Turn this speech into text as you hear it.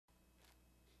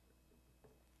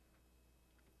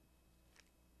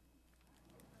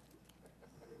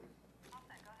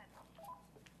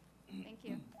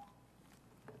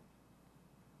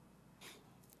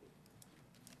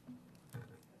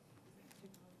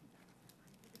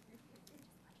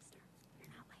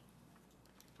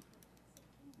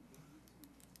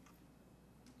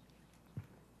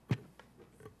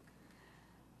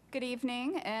Good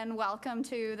evening and welcome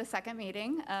to the second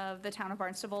meeting of the Town of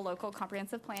Barnstable Local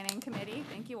Comprehensive Planning Committee.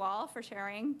 Thank you all for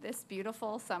sharing this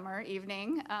beautiful summer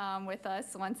evening with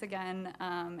us once again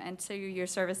and to your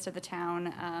service to the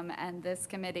town and this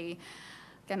committee.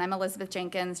 Again, I'm Elizabeth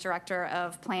Jenkins, Director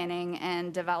of Planning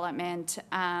and Development.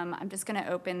 I'm just going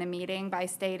to open the meeting by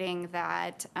stating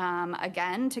that,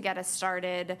 again, to get us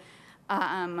started,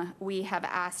 we have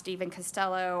asked Stephen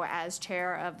Costello as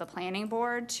chair of the planning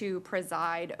board to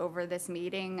preside over this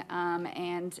meeting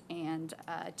and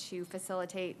to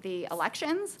facilitate the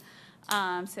elections.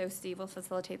 So Steve will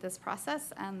facilitate this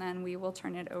process, and then we will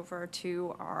turn it over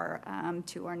to our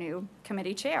new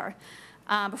committee chair.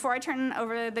 Before I turn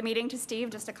over the meeting to Steve,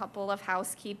 just a couple of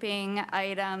housekeeping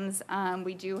items.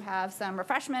 We do have some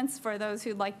refreshments for those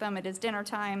who'd like them. It is dinner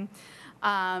time.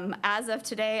 As of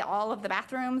today, all of the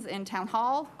bathrooms in Town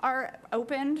Hall are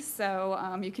opened,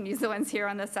 so you can use the ones here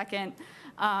on the second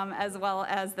as well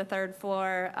as the third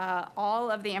floor. All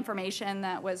of the information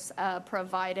that was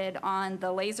provided on the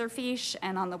Laserfiche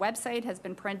and on the website has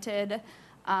been printed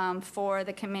for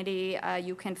the committee.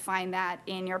 You can find that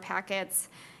in your packets.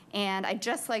 And I'd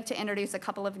just like to introduce a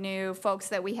couple of new folks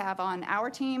that we have on our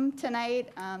team tonight.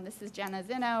 This is Jenna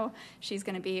Zinno. She's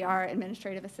going to be our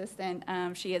administrative assistant.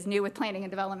 She is new with Planning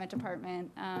and Development Department.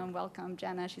 Welcome,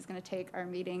 Jenna. She's going to take our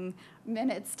meeting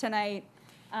minutes tonight.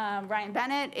 Ryan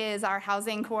Bennett is our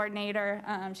housing coordinator.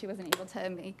 She wasn't able to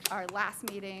make our last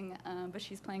meeting, but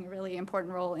she's playing a really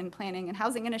important role in planning and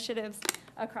housing initiatives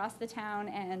across the town.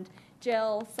 And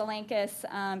Jill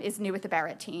Solankis is new with the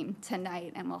Barrett team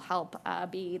tonight and will help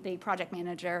be the project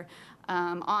manager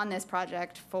on this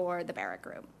project for the Barrett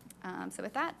group. So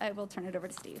with that, I will turn it over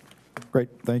to Steve. Great.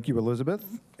 Thank you, Elizabeth,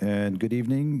 and good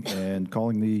evening, and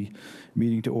calling the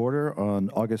meeting to order on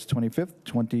August 25th,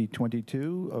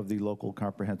 2022 of the Local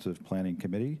Comprehensive Planning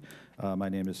Committee. My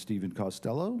name is Stephen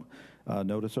Costello.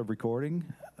 Notice of recording.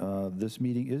 This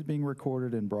meeting is being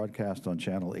recorded and broadcast on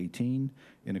Channel 18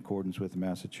 in accordance with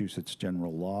Massachusetts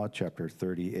General Law, Chapter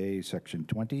 30A, Section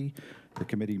 20. The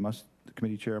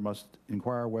committee chair must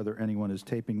inquire whether anyone is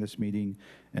taping this meeting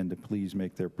and to please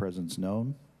make their presence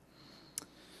known.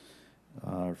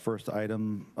 First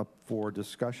item up for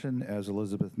discussion, as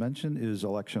Elizabeth mentioned, is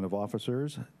election of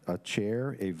officers, a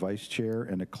chair, a vice chair,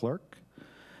 and a clerk.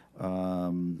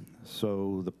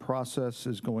 So the process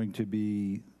is going to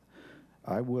be,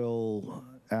 I will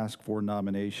ask for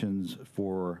nominations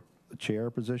for the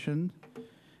chair position,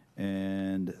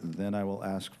 and then I will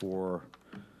ask for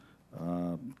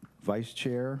vice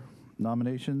chair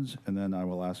nominations, and then I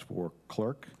will ask for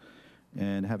clerk.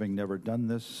 And having never done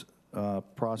this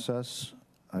process,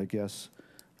 I guess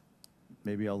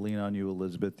maybe I'll lean on you,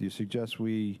 Elizabeth. Do you suggest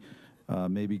we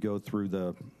maybe go through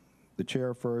the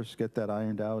chair first, get that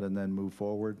ironed out, and then move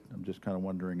forward? I'm just kind of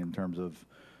wondering in terms of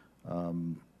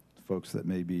folks that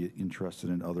may be interested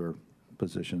in other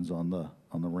positions on the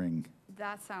ring.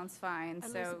 That sounds fine.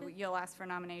 Elizabeth? So you'll ask for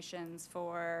nominations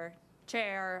for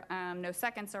chair, no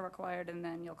seconds are required, and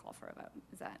then you'll call for a vote.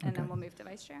 Is that? And then we'll move to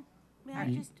vice chair? May I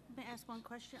just ask one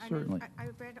question? Certainly. I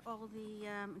read all the,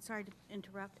 sorry to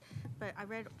interrupt, but I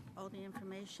read all the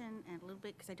information and a little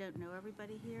bit because I don't know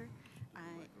everybody here.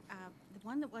 The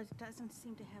one that doesn't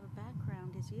seem to have a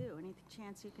background is you. Any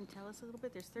chance you can tell us a little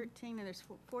bit? There's 13 and there's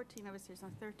 14 of us. There's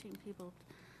not 13 people.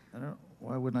 I don't.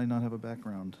 Why wouldn't I not have a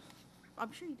background?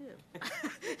 I'm sure you do.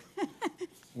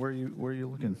 Where are you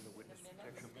looking?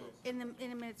 In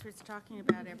the minutes, where it's talking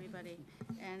about everybody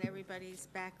and everybody's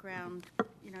background,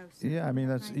 you know. Yeah, I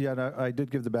mean, I did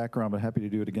give the background, but happy to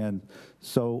do it again.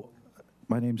 So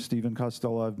my name's Stephen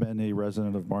Costello. I've been a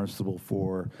resident of Barnstable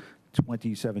for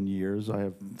 27 years. I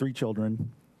have 3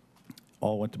 children,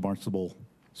 all went to Barnstable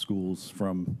schools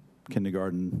from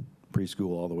kindergarten,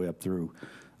 preschool, all the way up through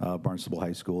Barnstable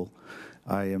High School.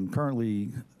 I am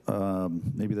currently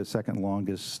maybe the second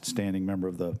longest standing member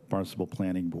of the Barnstable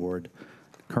Planning Board.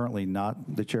 Currently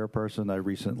not the chairperson. I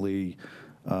recently,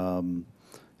 Stephen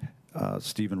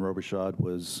Robichaud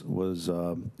was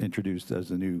introduced as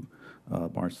the new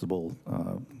Barnstable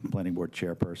Planning Board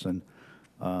chairperson.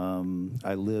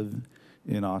 I live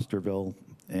in Osterville,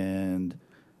 and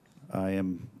I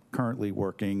am currently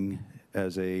working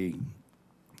as a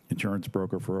insurance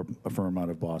broker for a firm out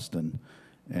of Boston.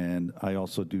 And I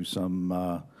also do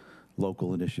some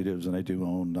local initiatives, and I do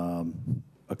own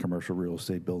a commercial real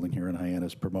estate building here in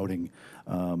Hyannis promoting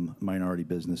minority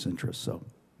business interests. So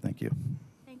thank you.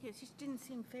 Thank you. It just didn't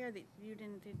seem fair that you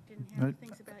didn't have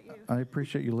things about you. I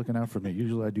appreciate you looking out for me.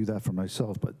 Usually I do that for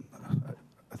myself, but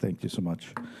I thank you so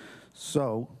much.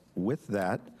 So with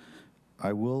that,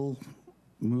 I will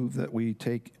move that we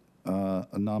take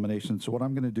a nomination. So what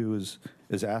I'm going to do is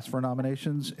ask for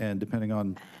nominations, and depending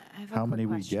on I have a how quick many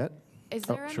we question. get. Is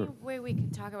Oh, there any sure. way we can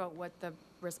talk about what the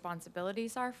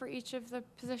responsibilities are for each of the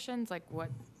positions, like what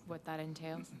that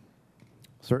entails?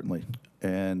 Certainly.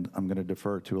 And I'm going to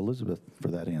defer to Elizabeth for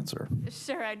that answer.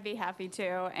 Sure, I'd be happy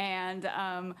to. And,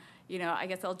 I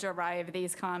guess I'll derive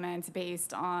these comments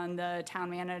based on the town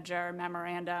manager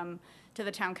memorandum to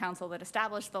the town council that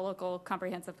established the local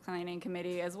comprehensive planning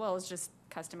committee, as well as just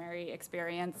customary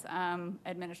experience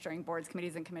administering boards,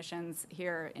 committees, and commissions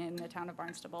here in the town of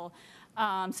Barnstable.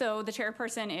 So the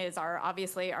chairperson is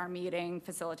obviously our meeting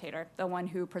facilitator, the one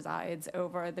who presides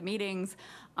over the meetings.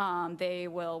 They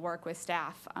will work with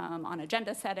staff on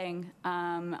agenda setting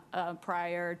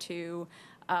prior to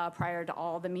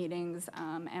all the meetings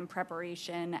and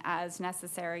preparation as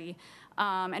necessary,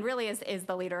 and really is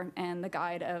the leader and the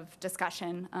guide of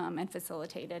discussion and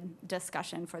facilitated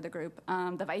discussion for the group.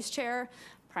 The vice chair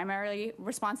primary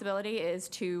responsibility is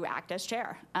to act as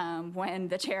chair when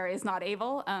the chair is not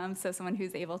able, so someone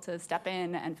who's able to step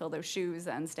in and fill those shoes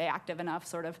and stay active enough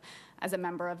sort of as a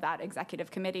member of that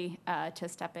executive committee to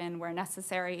step in where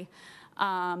necessary.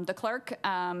 The clerk,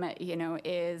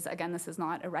 is, again, this is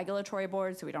not a regulatory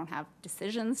board, so we don't have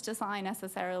decisions to sign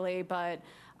necessarily, but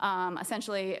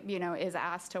essentially, is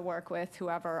asked to work with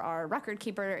whoever our record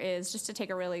keeper is, just to take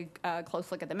a really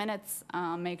close look at the minutes,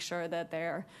 make sure that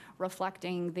they're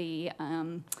reflecting the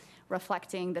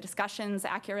discussions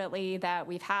accurately that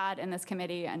we've had in this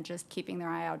committee, and just keeping their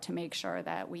eye out to make sure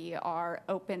that we are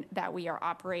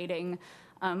operating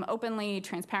openly,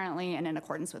 transparently, and in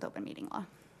accordance with open meeting law.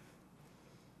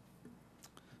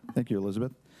 Thank you,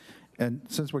 Elizabeth. And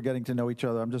since we're getting to know each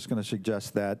other, I'm just going to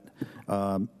suggest that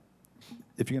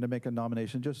if you're going to make a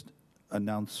nomination, just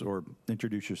announce or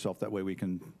introduce yourself. That way we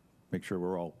can make sure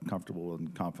we're all comfortable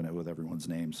and confident with everyone's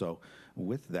name. So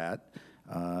with that,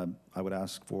 I would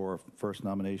ask for first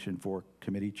nomination for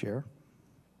committee chair.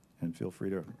 And feel free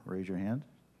to raise your hand.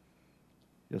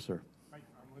 Yes, sir. Hi,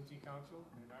 I'm Lindsay Council,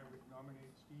 and I would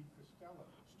nominate Steve Costello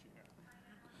as chair.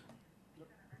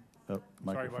 Oh,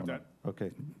 Sorry about microphone that. on.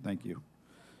 Okay, thank you.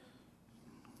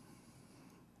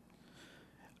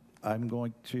 I'm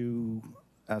going to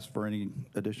ask for any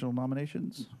additional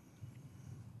nominations.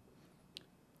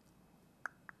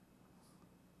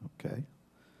 Okay.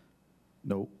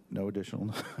 No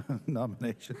additional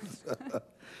nominations.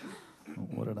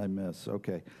 What did I miss?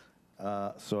 Okay.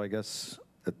 So I guess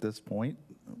at this point,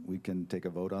 we can take a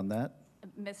vote on that.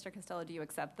 Mr. Costello, do you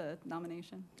accept the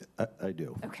nomination? I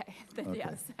do. Okay, then Okay.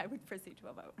 yes, I would proceed to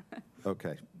a vote.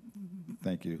 Okay.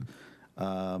 Thank you.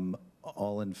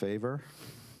 All in favor?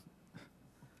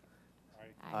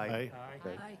 Aye. Aye.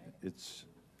 Okay. It's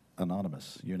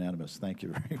anonymous, unanimous. Thank you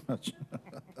very much.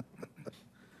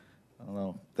 I don't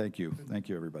know. Thank you. Thank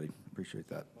you, everybody. Appreciate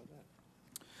that.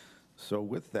 So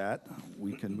with that,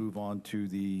 we can move on to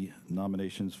the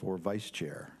nominations for vice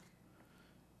chair.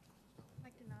 I'd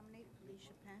like to nominate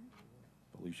Felicia Penn.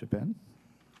 Felicia Penn?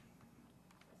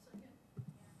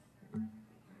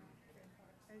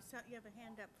 I saw you have a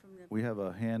hand up from the. We have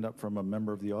a hand up from a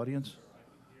member of the audience.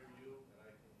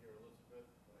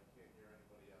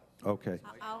 Okay.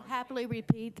 I'll happily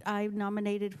repeat. I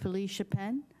nominated Felicia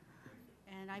Penn,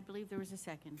 and I believe there was a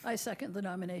second. I second the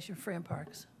nomination, Fran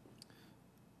Parks.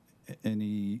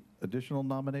 Any additional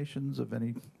nominations of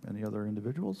any other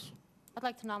individuals? I'd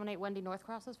like to nominate Wendy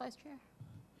Northcross as vice chair.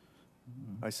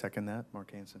 I second that,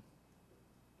 Mark Hanson.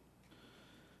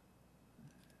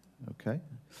 Okay.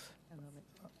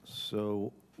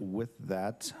 So with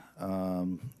that,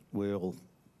 we'll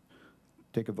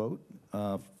take a vote.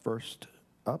 First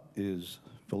up is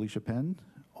Felicia Penn.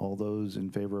 All those in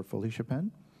favor of Felicia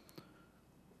Penn?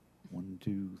 1,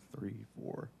 2, 3,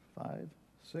 4, 5,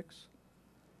 6,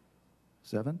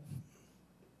 7.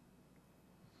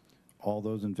 All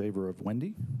those in favor of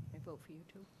Wendy? I vote for you,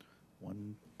 too.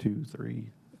 1, 2, 3,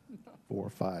 4,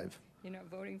 5. You're not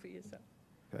voting for yourself.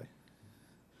 Okay.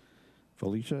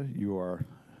 Felicia, you are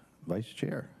vice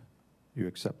chair. You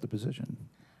accept the position.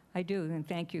 I do, and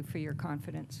thank you for your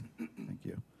confidence. Thank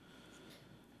you.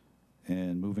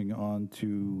 And moving on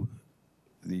to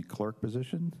the clerk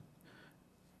position.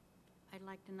 I'd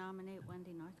like to nominate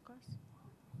Wendy Northcross.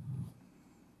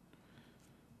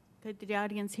 Did the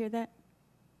audience hear that?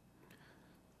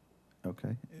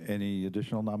 Okay. Any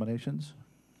additional nominations?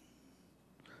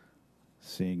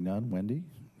 Seeing none. Wendy,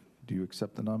 do you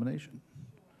accept the nomination?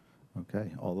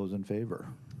 Okay. All those in favor?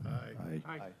 Aye.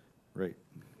 Aye. Great.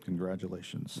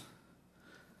 Congratulations.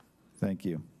 Thank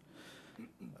you.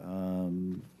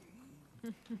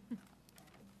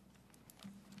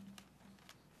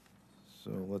 So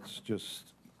let's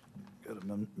just Got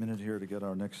a minute here to get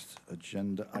our next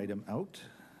agenda item out.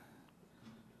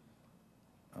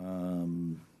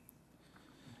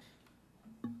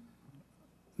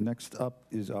 Next up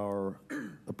is our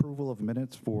approval of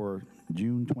minutes for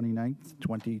June 29th,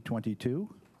 2022.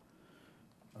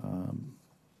 And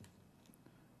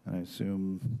I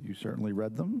assume you certainly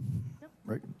read them? Yep.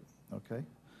 Right? Okay.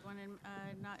 Want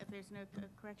to, not, if there's no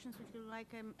corrections, would you like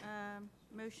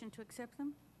a motion to accept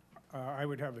them? I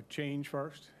would have a change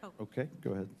first. Okay,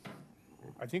 go ahead.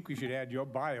 I think we should add your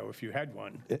bio if you had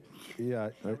one. Yeah,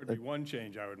 That would be one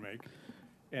change I would make.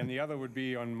 And the other would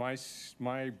be on my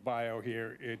bio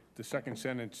here, the second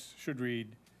sentence should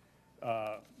read,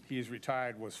 he is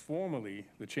retired, was formerly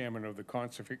the chairman of the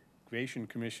Conservation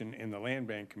Commission and the Land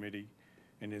Bank Committee,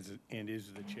 and is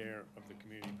the chair of the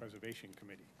Community Preservation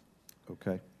Committee.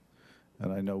 okay.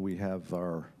 And I know we have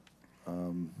our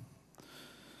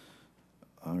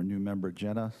new member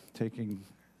Jenna taking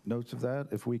notes of that.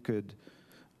 If we could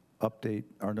update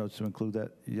our notes to include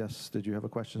that. Yes, did you have a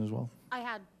question as well? I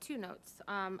had two notes.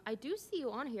 I do see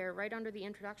you on here right under the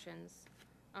introductions,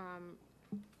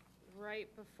 right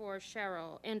before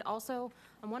Cheryl. And also,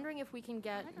 I'm wondering if we can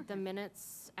get the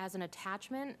minutes as an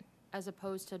attachment as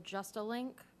opposed to just a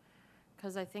link,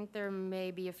 because I think there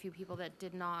may be a few people that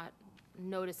did not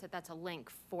notice that that's a link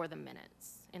for the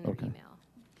minutes in their Okay. email.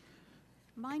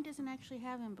 Mine doesn't actually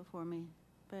have him before me,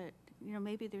 but, you know,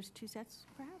 maybe there's two sets,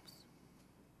 perhaps?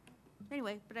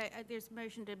 Anyway, but there's a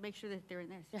motion to make sure that they're in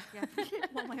this. Yeah,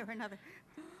 one way or another.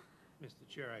 Mr.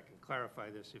 Chair, I can clarify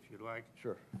this if you'd like.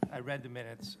 Sure. I read the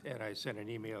minutes, and I sent an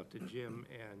email to Jim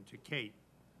and to Kate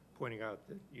pointing out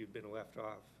that you've been left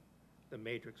off the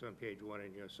matrix on page 1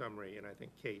 in your summary, and I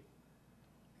think Kate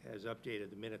has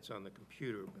updated the minutes on the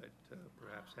computer, but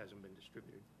perhaps hasn't been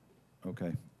distributed.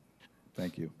 Okay,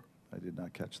 thank you. I did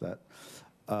not catch that.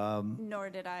 Nor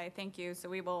did I, thank you. So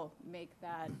we will make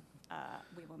that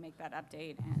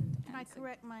update and Can I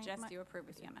correct my- suggest you approve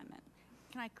with the amendment.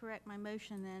 Can I correct my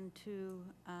motion then to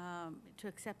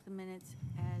accept the minutes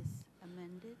as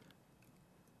amended?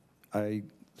 I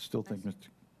still think, Mr.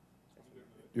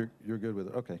 You're good with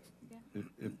it, okay. Yeah.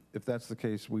 If that's the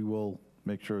case, we will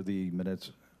make sure the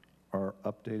minutes are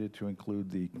updated to include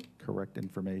the correct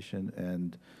information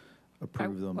and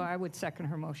approve them. Well, I would second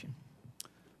her motion.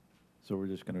 So we're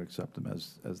just going to accept them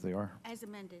as they are? As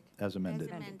amended. As amended?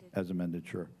 As amended. As amended,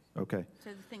 sure. Okay,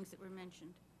 So the things that were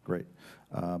mentioned. great.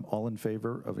 All in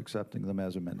favor of accepting them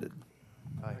as amended?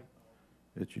 Aye.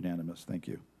 It's unanimous, thank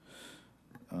you.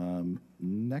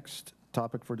 Next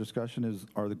topic for discussion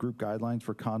are the group guidelines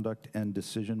for conduct and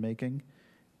decision-making.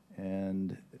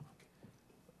 And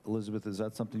Elizabeth, is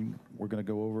that something we're going to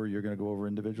go over, you're going to go over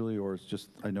individually, or it's just,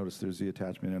 I noticed there's the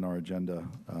attachment in our agenda?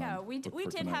 No, we for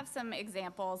did tonight. have some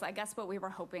examples. I guess what we were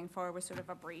hoping for was sort of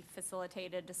a brief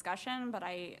facilitated discussion, but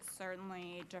I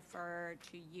certainly defer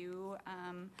to you,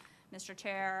 Mr.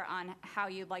 Chair, on how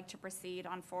you'd like to proceed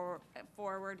on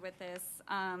forward with this.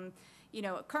 You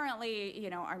know, currently, you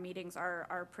know, our meetings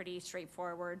are pretty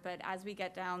straightforward, but as we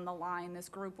get down the line, this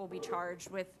group will be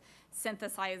charged with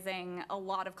synthesizing a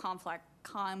lot of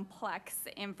complex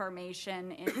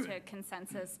information into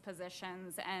consensus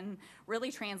positions and really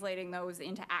translating those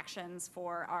into actions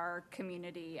for our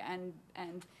community. And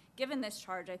given this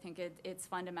charge, I think it's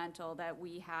fundamental that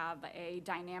we have a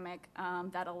dynamic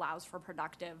that allows for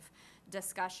productive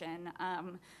discussion.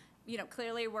 You know,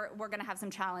 clearly we're going to have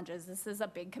some challenges. This is a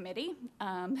big committee.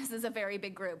 This is a very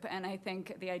big group. And I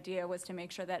think the idea was to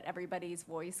make sure that everybody's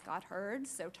voice got heard.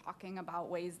 So talking about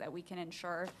ways that we can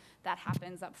ensure that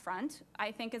happens up front,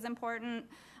 I think is important.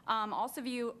 Also,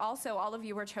 all of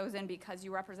you were chosen because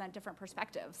you represent different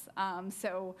perspectives.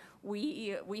 So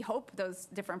we hope those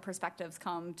different perspectives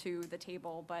come to the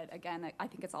table. But again, I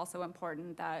think it's also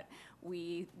important that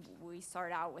we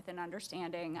start out with an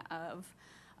understanding of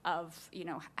you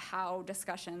know, how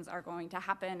discussions are going to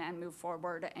happen and move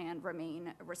forward and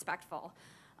remain respectful.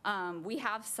 We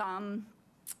have some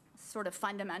sort of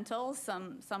fundamentals,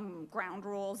 some ground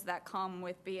rules that come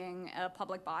with being a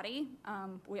public body.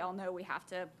 We all know we have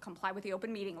to comply with the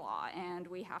open meeting law and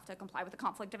we have to comply with the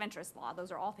conflict of interest law.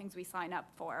 Those are all things we sign up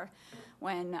for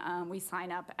when we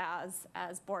sign up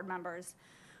as board members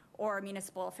or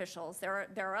municipal officials. There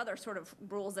are other sort of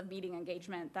rules of meeting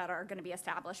engagement that are going to be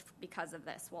established because of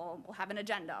this. We'll have an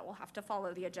agenda. We'll have to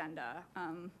follow the agenda.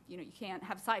 You know, you can't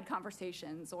have side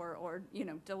conversations or you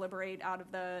know, deliberate out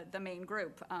of the main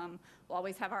group. We'll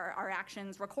always have our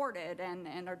actions recorded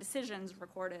and our decisions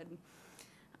recorded.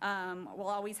 We'll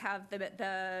always have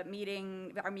the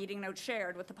meeting, our meeting notes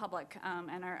shared with the public,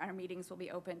 and our meetings will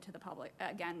be open to the public,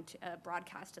 again,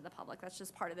 broadcast to the public. That's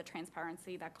just part of the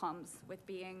transparency that comes with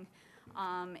being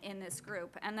in this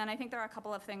group. And then I think there are a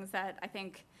couple of things that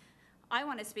I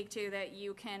want to speak to that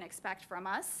you can expect from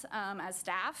us as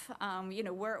staff.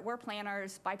 We're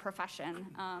planners by profession,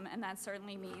 and that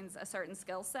certainly means a certain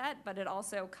skill set, but it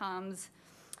also comes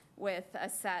with a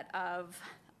set of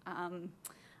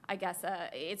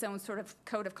its own sort of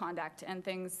code of conduct and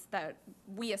things that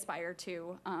we aspire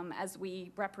to as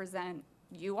we represent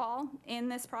you all in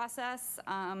this process.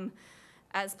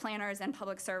 As planners and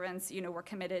public servants, we're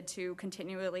committed to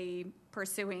continually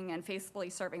pursuing and faithfully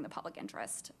serving the public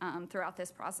interest throughout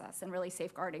this process and really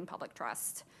safeguarding public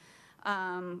trust.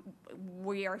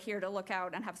 We are here to look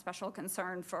out and have special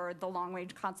concern for the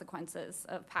long-range consequences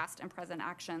of past and present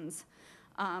actions.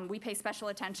 We pay special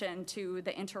attention to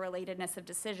the interrelatedness of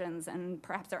decisions and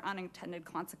perhaps their unintended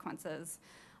consequences.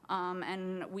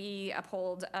 And we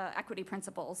uphold equity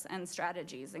principles and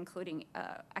strategies, including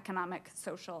economic,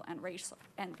 social, and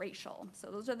racial.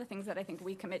 So those are the things that I think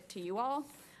we commit to you all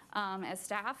as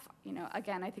staff.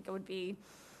 Again, I think it would be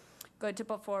good to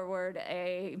put forward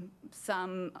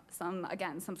some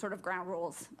sort of ground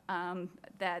rules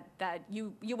that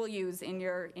you will use in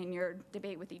your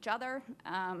debate with each other,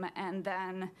 and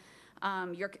then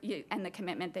and the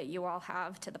commitment that you all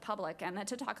have to the public, and then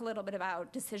to talk a little bit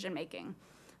about decision making.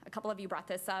 A couple of you brought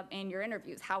this up in your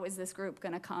interviews. How is this group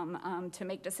going to come to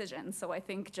make decisions? So I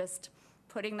think just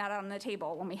putting that on the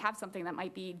table when we have something that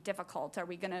might be difficult. Are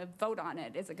we going to vote on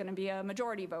it? Is it going to be a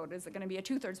majority vote? Is it going to be a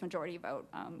 2/3 majority vote?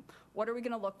 What are we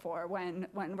going to look for when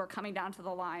we're coming down to the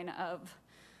line of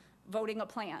voting a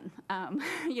plan?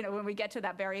 When we get to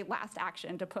that very last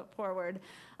action to put forward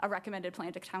a recommended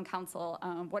plan to town council,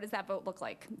 what does that vote look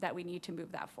like that we need to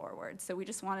move that forward? So we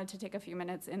just wanted to take a few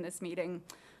minutes in this meeting,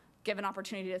 give an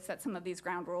opportunity to set some of these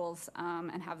ground rules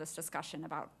and have this discussion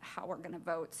about how we're going to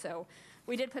vote. So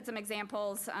we did put some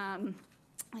examples.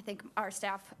 I think our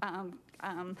staff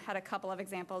had a couple of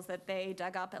examples that they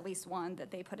dug up, at least one that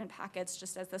they put in packets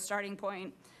just as the starting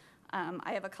point.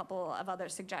 I have a couple of other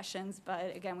suggestions,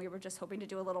 but again, we were just hoping to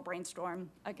do a little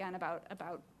brainstorm again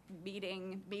about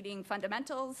meeting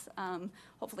fundamentals,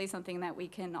 hopefully something that we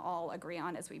can all agree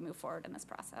on as we move forward in this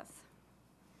process.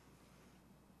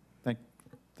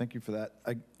 Thank you for that.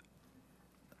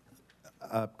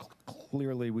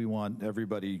 Clearly, we want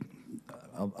everybody,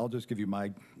 I'll just give you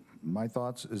my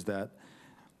thoughts, is that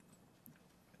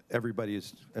everybody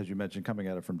is, as you mentioned, coming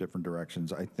at it from different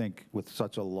directions. I think with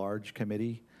such a large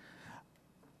committee,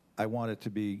 I want it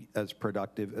to be as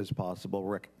productive as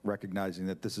possible, recognizing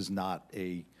that this is not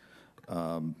a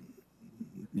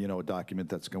document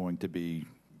that's going to be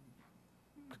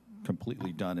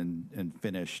completely done and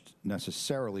finished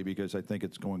necessarily, because I think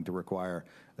it's going to require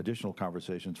additional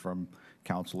conversations from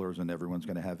counselors and everyone's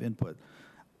going to have input.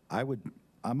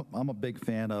 I'm a big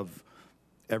fan of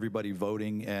everybody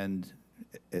voting and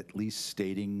at least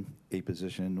stating a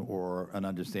position or an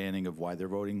understanding of why they're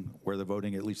voting, where they're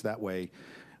voting. At least that way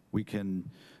we can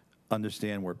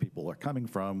understand where people are coming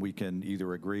from. We can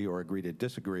either agree or agree to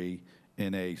disagree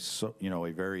in a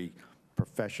very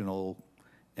professional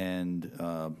and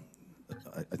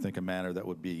I think a manner that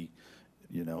would be,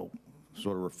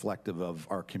 sort of reflective of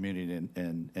our community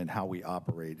and how we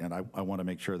operate. And I want to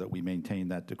make sure that we maintain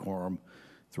that decorum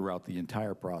throughout the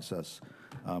entire process.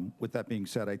 With that being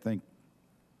said, I think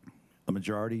a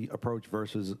majority approach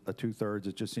versus a 2/3,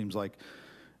 it just seems like,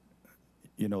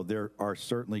 there are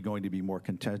certainly going to be more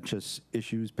contentious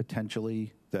issues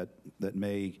potentially that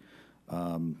may,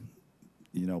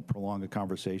 prolong a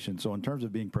conversation. So in terms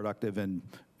of being productive and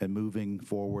moving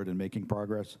forward and making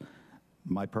progress,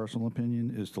 my personal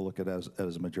opinion is to look at it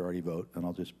as a majority vote. And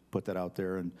I'll just put that out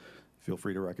there, and feel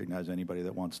free to recognize anybody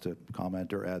that wants to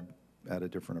comment or add a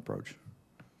different approach.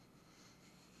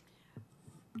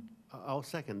 I'll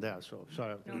second that, so,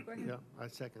 sorry. No, go ahead. Yeah, I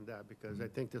second that, because I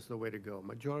think this is the way to go.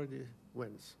 Majority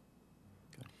wins.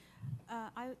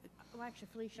 Actually,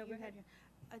 Felicia, you had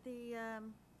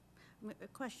a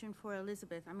question for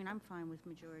Elizabeth. I mean, I'm fine with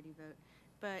majority vote,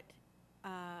 but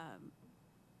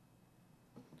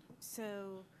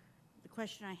so the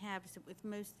question I have is that with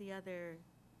most of the other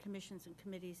commissions and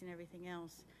committees and everything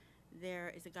else,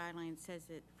 there is a guideline that says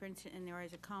that, for instance, and there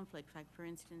is a conflict, like for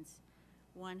instance,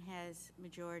 one has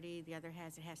majority, the other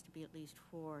it has to be at least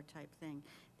 4 type thing.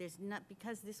 There's not,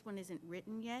 because this one isn't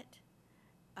written yet,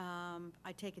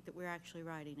 I take it that we're actually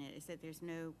writing it, is that there's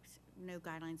no no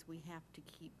guidelines we have to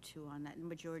keep to on that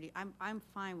majority? I'm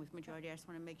fine with majority. I just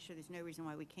want to make sure there's no reason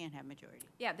why we can't have majority.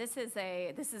 Yeah, this is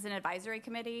an advisory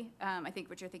committee. I think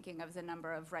what you're thinking of is a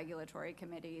number of regulatory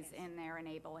committees in their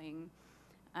enabling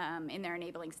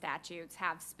statutes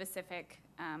have specific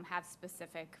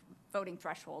voting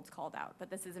thresholds called out. But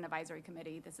this is an advisory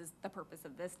committee. This is the purpose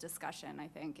of this discussion, I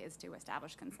think, is to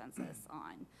establish consensus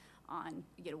on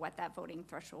what that voting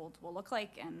threshold will look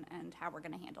like and how we're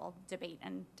going to handle debate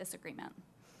and disagreement.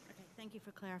 Okay, thank you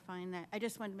for clarifying that. I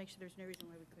just wanted to make sure there's no reason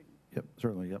why we couldn't. Yep,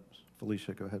 certainly, yep.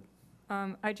 Felicia, go ahead.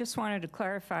 I just wanted to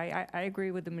clarify, I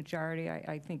agree with the majority.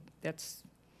 I think that's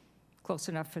close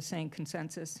enough for saying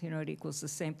consensus. You know, it equals the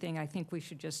same thing. I think we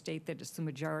should just state that it's the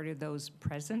majority of those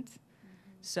present,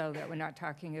 so that we're not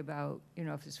talking about, you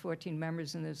know, if there's 14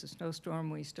 members and there's a snowstorm,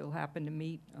 we still happen to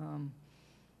meet,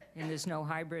 and there's no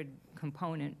hybrid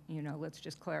component, you know, let's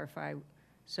just clarify,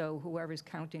 so whoever's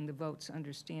counting the votes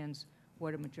understands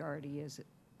what a majority is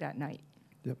that night.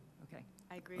 Yep. Okay.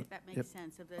 I agree. That Yep. makes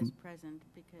sense of those present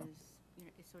because, you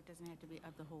know, so it doesn't have to be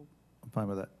of the whole. I'm fine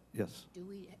with that. Yes. Do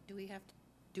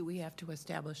we have to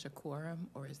establish a quorum,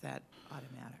 or is that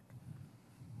automatic?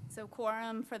 So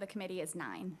quorum for the committee is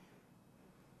 9.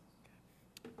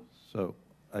 So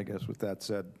I guess with that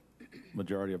said,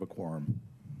 majority of a quorum,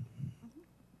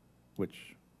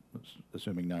 which,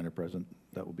 assuming 9 are present,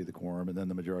 that will be the quorum, and then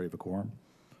the majority of a quorum?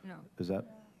 No, Is that?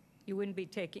 you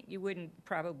wouldn't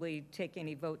probably take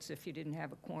any votes if you didn't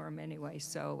have a quorum anyway,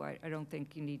 so I don't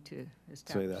think you need to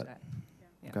establish that. that.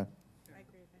 Yeah. Okay. I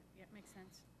agree with that. Yeah, makes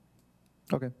sense.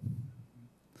 Okay.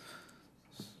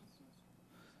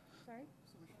 Sorry?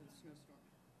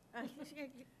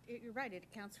 You're right, it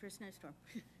accounts for a snowstorm.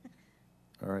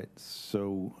 All right.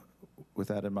 So with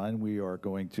that in mind, we are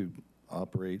going to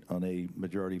operate on a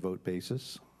majority vote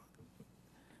basis,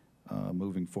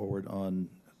 moving forward on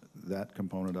that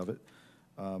component of it.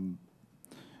 And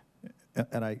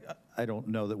I don't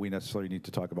know that we necessarily need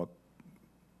to talk about,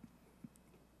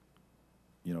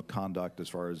 you know, conduct as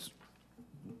far as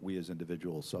we as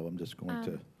individuals, so I'm just going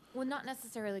to. Well, not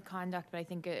necessarily conduct, but I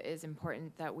think it is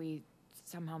important that we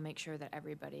somehow make sure that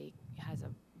everybody has a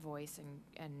voice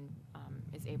and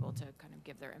is able to kind of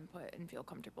give their input and feel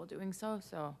comfortable doing so.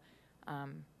 So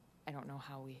I don't know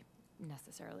how we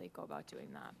necessarily go about doing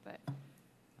that, but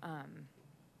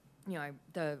you know,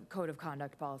 the code of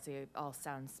conduct policy all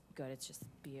sounds good. It's just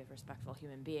be a respectful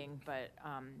human being, but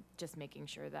just making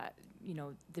sure that, you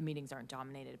know, the meetings aren't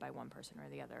dominated by one person or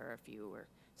the other, or a few, or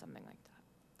something like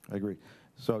that. I agree.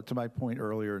 So to my point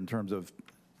earlier, in terms of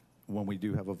when we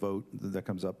do have a vote that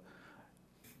comes up,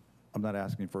 I'm not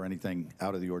asking for anything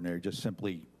out of the ordinary, just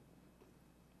simply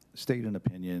state an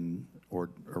opinion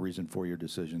or a reason for your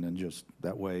decision, and just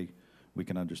that way we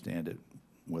can understand it,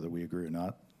 whether we agree or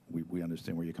not. We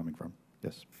understand where you're coming from.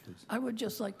 Yes, please. I would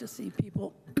just like to see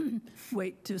people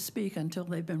wait to speak until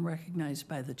they've been recognized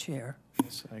by the chair.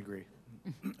 Yes, I agree.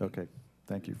 Okay,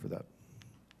 thank you for that.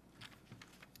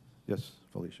 Yes,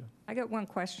 Felicia. I got one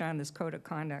question on this code of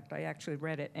conduct. I actually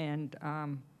read it, and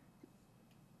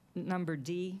number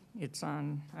D, it's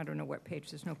on, I don't know what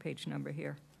page, there's no page number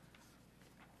here.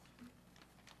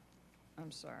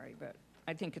 I'm sorry, but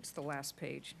I think it's the last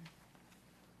page.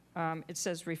 It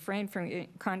says refrain from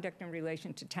conduct in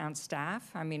relation to town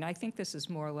staff. I mean, I think this is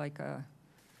more like a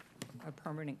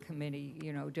permanent committee,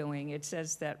 you know, doing. It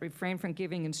says that refrain from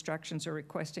giving instructions or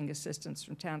requesting assistance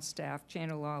from town staff,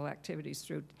 channel all activities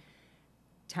through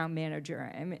town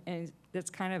manager. And that's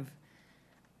kind of,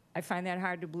 I find that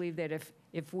hard to believe that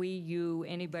if we, you,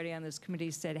 anybody on this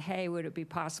committee said, hey, would it be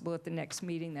possible at the next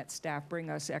meeting that staff bring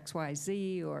us X, Y,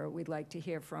 Z, or we'd like to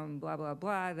hear from blah, blah,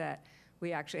 blah, that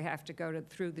we actually have to go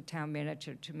through the town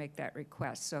manager to make that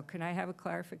request. So can I have a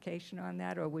clarification on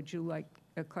that, or would you like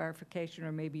a clarification,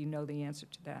 or maybe you know the answer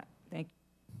to that? Thank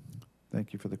you.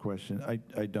 Thank you for the question.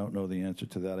 I don't know the answer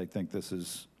to that. I think this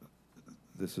is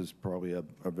probably a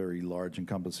very large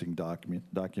encompassing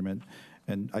document,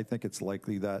 and I think it's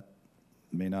likely that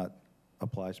may not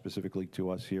apply specifically to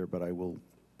us here, but I will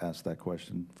ask that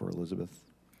question for Elizabeth.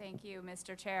 Thank you,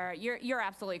 Mr. Chair. You're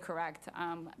absolutely correct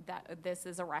that this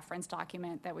is a reference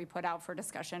document that we put out for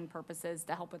discussion purposes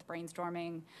to help with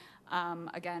brainstorming.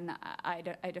 Again,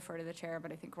 I defer to the chair,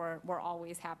 but I think we're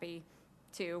always happy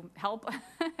to help,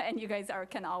 and you guys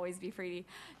can always be free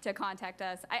to contact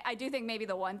us. I do think maybe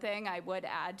the one thing I would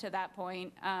add to that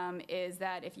point is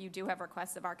that if you do have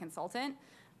requests of our consultant,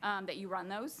 that you run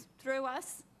those through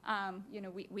us. You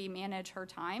know, we manage her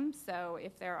time, so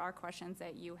if there are questions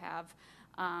that you have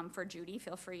for Judy,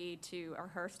 feel free to, or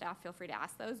her staff, feel free to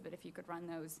ask those, but if you could run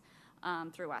those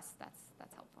through us,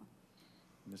 that's helpful.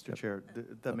 Mr. Chair,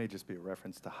 that may just be a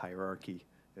reference to hierarchy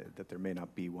that there may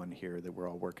not be one here, that we're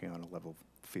all working on a level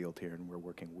field here, and we're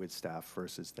working with staff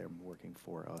versus them working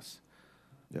for us.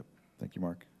 Yep. Thank you,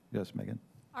 Mark. Yes, Megan?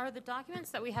 Are the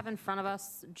documents that we have in front of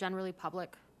us generally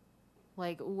public?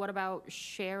 Like, what about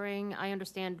sharing? I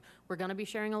understand we're going to be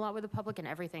sharing a lot with the public and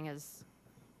everything is,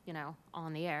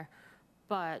 on the air.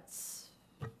 But,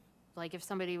 like, if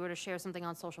somebody were to share something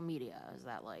on social media, is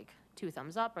that like 2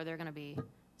 thumbs up? Are there going to be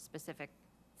specific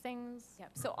things?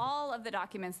 Yep, so all of the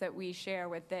documents that we share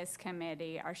with this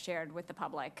committee are shared with the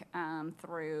public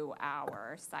through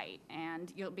our site.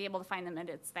 And you'll be able to find the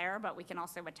minutes there, but we can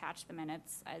also attach the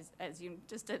minutes as you,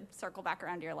 just to circle back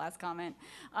around to your last comment,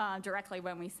 directly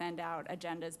when we send out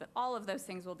agendas. But all of those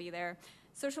things will be there.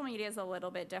 Social media is a little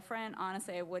bit different.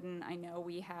 Honestly, I know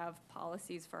we have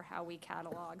policies for how we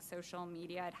catalog social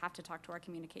media. I'd have to talk to our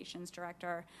communications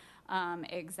director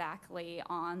exactly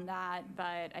on that.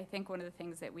 But I think one of the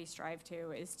things that we strive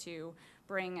to is to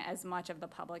bring as much of the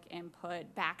public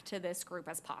input back to this group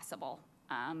as possible.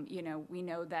 We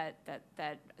know that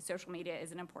social media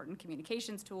is an important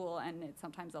communications tool, and it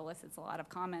sometimes elicits a lot of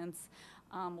comments.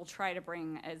 We'll try to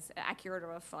bring as accurate a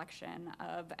reflection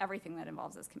of everything that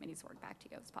involves this committee's work back to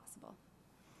you as possible.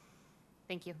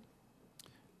 Thank you.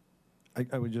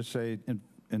 I would just say,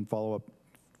 in follow-up,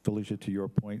 Felicia, to your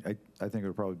point, I think it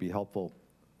would probably be helpful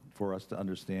for us to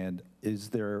understand, is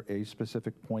there a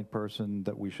specific point person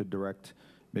that we should direct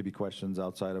maybe questions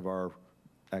outside of our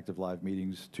active live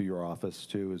meetings to your office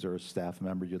to? Is there a staff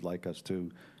member you'd like us to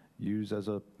use as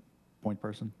a point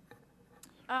person?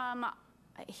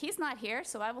 He's not here,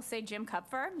 so I will say Jim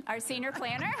Kupfer, our senior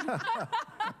planner.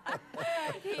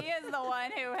 He is the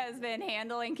one who has been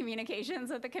handling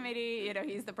communications with the committee.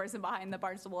 He's the person behind the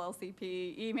Barnstable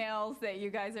LCP emails that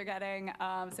you guys are getting.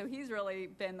 So he's really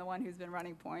been the one who's been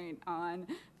running point on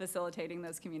facilitating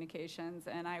those communications.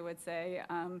 And I would say,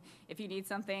 if you need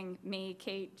something, me,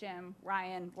 Kate, Jim,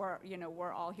 Ryan,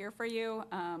 we're all here for you.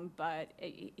 But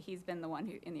he's been the one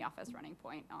who in the office running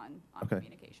point on Okay.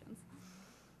 communications.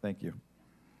 Thank you.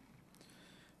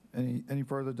 Any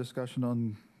further discussion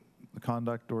on the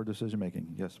conduct or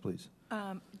decision-making? Yes, please.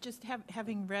 Just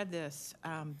having read this,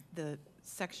 the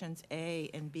sections A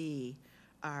and B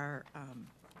are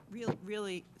really,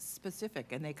 really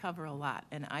specific, and they cover a lot.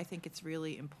 And I think it's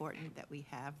really important that we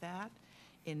have that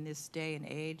in this day and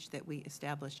age, that we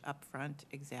establish upfront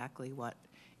exactly what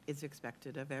is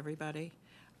expected of everybody.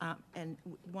 And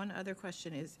one other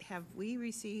question is, have we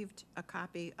received a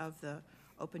copy of the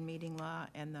open meeting law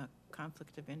and the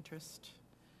conflict of interest?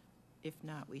 If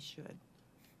not, we should.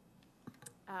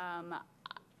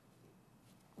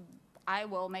 I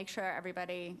will make sure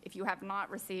everybody, if you have not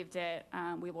received it,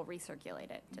 we will recirculate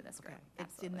it to this group. Okay.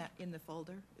 It's in the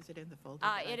folder? Is it in the folder?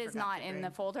 It is not in the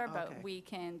folder, but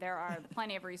there are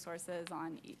plenty of resources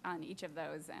on each of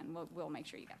those, and we'll make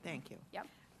sure you get them. Thank you. Yep.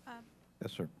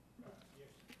 Yes, sir.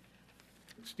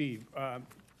 Steve,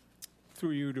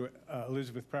 through you to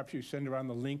Elizabeth, perhaps you send around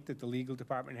the link that the legal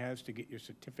department has to get your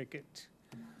certificate.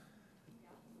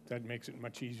 That makes it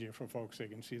much easier for folks. They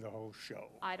can see the whole show.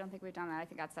 I don't think we've done that. I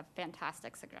think that's a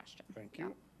fantastic suggestion. Thank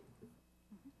you.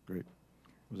 Great.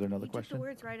 Was there another You took question? the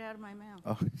words right out of my mouth.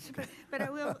 Oh, But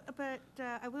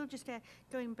I will just add,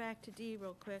 going back to D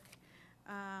real quick,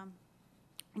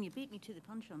 and you beat me to the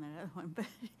punch on that other one,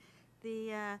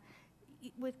 but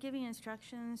with giving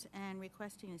instructions and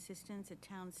requesting assistance at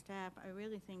town staff, I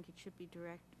really think it should be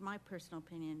my personal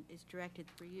opinion is directed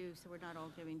for you, so we're not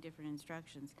all giving different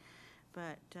instructions.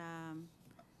 But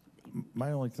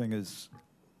my only thing is,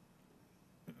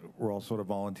 we're all sort of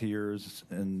volunteers,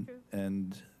 and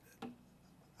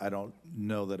I don't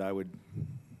know that I would,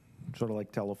 sort of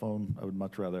like telephone, I would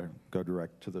much rather go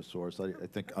direct to the source. I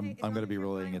think I'm going to be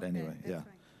relaying it anyway. Yeah,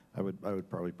 I would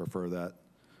probably prefer that.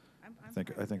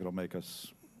 I think it'll make it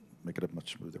a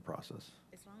much smoother process.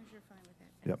 as long as you're fine with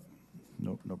that. Yep,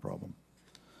 no problem.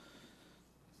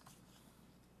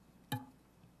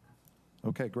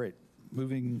 Okay, great.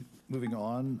 Moving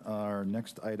on, our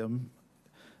next item,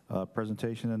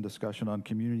 presentation and discussion on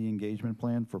community engagement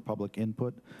plan for public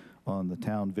input on the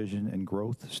town vision and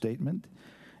growth statement,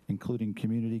 including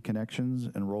community connections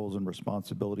and roles and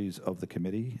responsibilities of the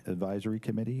committee, advisory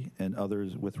committee, and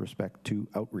others with respect to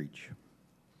outreach.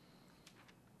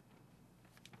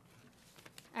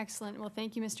 Excellent. Well,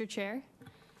 thank you, Mr. Chair,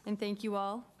 and thank you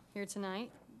all here tonight.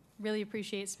 Really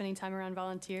appreciate spending time around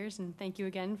volunteers, and thank you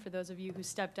again for those of you who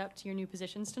stepped up to your new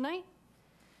positions tonight.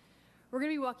 We're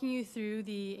going to be walking you through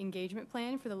the engagement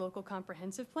plan for the local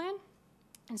comprehensive plan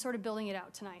and sort of building it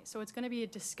out tonight. So it's going to be a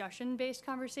discussion-based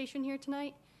conversation here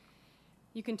tonight.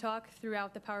 You can talk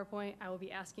throughout the PowerPoint. I will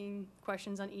be asking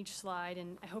questions on each slide,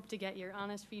 and I hope to get your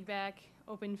honest feedback,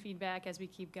 open feedback as we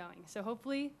keep going. So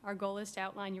hopefully, our goal is to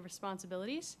outline your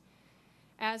responsibilities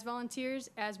as volunteers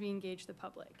as we engage the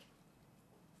public.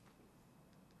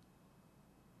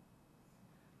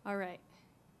 All right,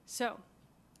 so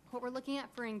what we're looking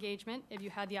at for engagement, if you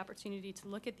had the opportunity to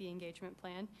look at the engagement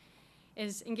plan,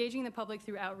 is engaging the public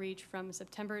through outreach from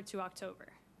September to October.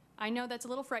 I know that's a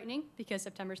little frightening because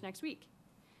September's next week.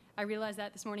 I realized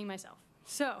that this morning myself.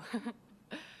 So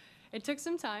it took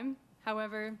some time.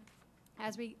 However,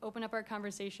 as we open up our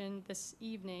conversation this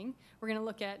evening, we're going to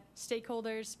look at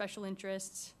stakeholders, special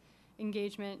interests,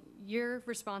 engagement, your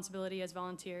responsibility as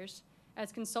volunteers,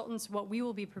 as consultants, what we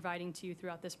will be providing to you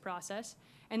throughout this process,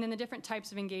 and then the different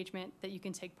types of engagement that you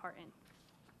can take part in.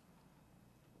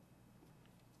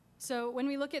 So when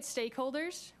we look at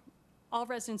stakeholders, all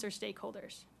residents are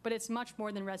stakeholders, but it's much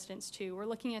more than residents too. We're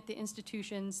looking at the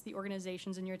institutions, the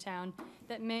organizations in your town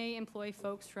that may employ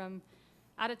folks from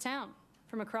out of town,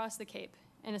 from across the Cape,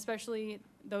 and especially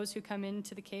those who come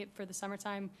into the Cape for the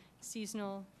summertime,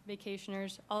 seasonal,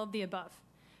 vacationers, all of the above.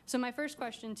 So my first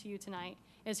question to you tonight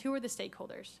is, who are the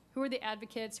stakeholders? Who are the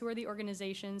advocates? Who are the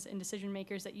organizations and decision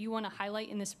makers that you want to highlight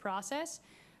in this process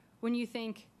when you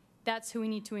think that's who we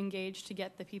need to engage to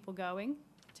get the people going,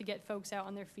 to get folks out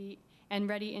on their feet and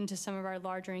ready into some of our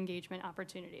larger engagement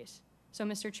opportunities? So,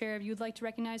 Mr. Chair, if you'd like to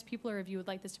recognize people or if you would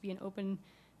like this to be an open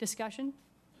discussion.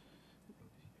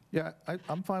 Yeah,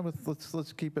 I'm fine with,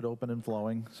 let's keep it open and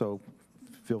flowing, so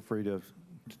feel free to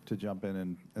jump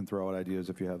in and throw out ideas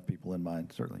if you have people in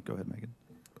mind. Certainly, go ahead, Megan.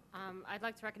 I'd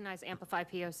like to recognize Amplify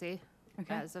POC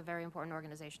Okay. as a very important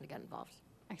organization to get involved.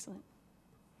 Excellent.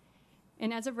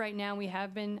 And as of right now, we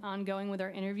have been ongoing with our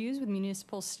interviews with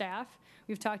municipal staff.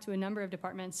 We've talked to a number of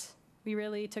departments. We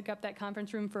really took up that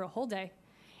conference room for a whole day,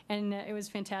 and it was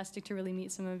fantastic to really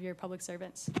meet some of your public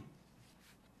servants.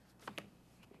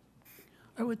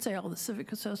 I would say all the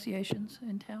civic associations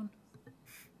in town.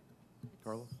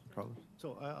 Carlos?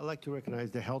 So I'd like to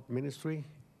recognize the health ministry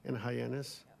in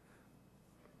Hyannis.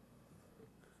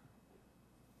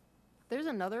 There's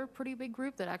another pretty big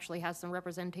group that actually has some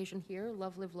representation here,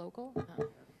 Love Live Local.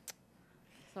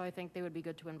 So I think they would be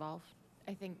good to involve.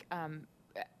 I think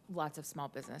lots of small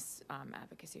business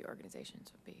advocacy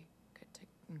organizations would be good to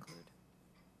include.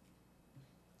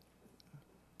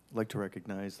 I'd like to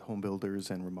recognize the Home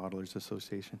Builders and Remodelers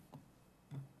Association.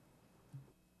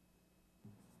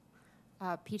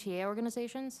 PTA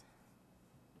organizations,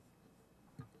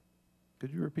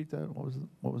 Could you repeat that?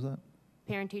 What was that?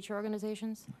 parent-teacher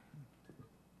organizations.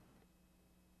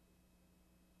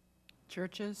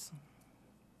 Churches?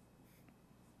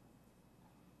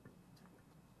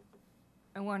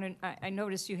 I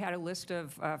noticed you had a list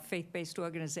of faith-based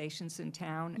organizations in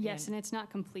town. Yes, and it's not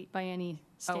complete by any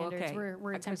standards. okay.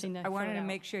 We're attempting to I wanted fill it to out.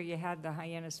 make sure you had the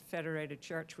Hyannis Federated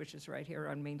Church, which is right here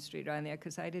on Main Street, on there,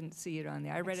 because I didn't see it on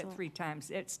there. I read it Excellent. 3 times.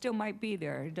 It still might be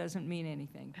there. It doesn't mean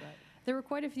anything, but There were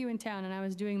quite a few in town, and I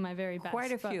was doing my very best.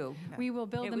 quite a but few. We will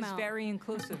build It them was out. very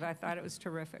inclusive. I thought it was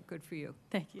terrific. Good for you.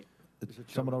 Thank you.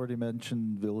 Someone already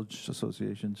mentioned village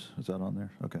associations. Is that on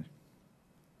there? Okay.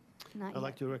 Not I'd yet.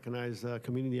 like to recognize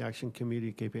Community Action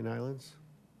Committee, Cape and Islands.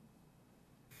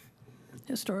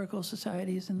 Historical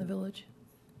societies in the village.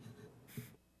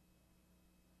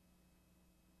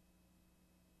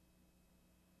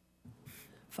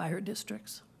 Fire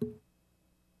districts. That's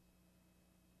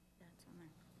on there.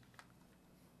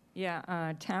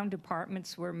 Yeah, town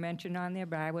departments were mentioned on there,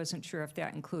 but I wasn't sure if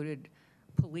that included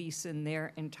police and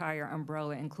their entire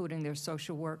umbrella, including their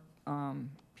social work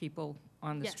people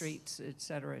on the Yes. streets, et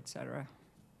cetera, et cetera.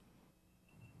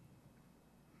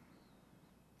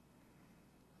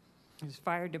 There's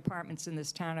fire departments in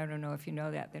this town. I don't know if you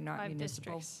know that. They're not 5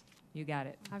 municipal. districts. You got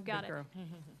it. I've got Good it. girl.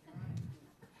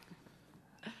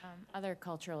 Other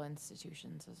cultural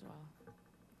institutions as well.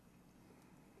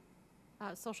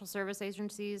 Social service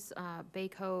agencies, Bay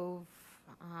Cove,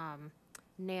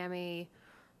 NAMI,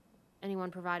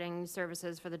 anyone providing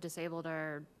services for the disabled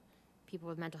or people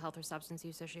with mental health or substance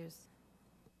use issues.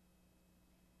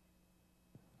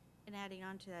 And adding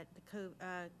on to that, the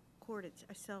court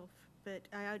itself, but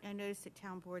I noticed that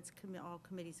town boards, all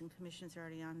committees and commissions are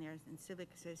already on there, and civic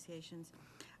associations.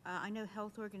 I know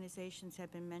health organizations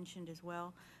have been mentioned as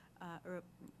well, or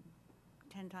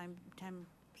 10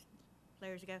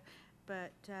 players ago,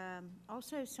 but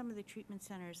also some of the treatment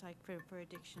centers, like for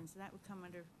addictions, that would come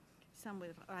under some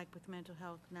with, like with mental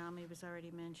health. NAMI was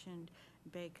already mentioned,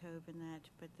 Bay Cove and that,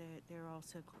 but they're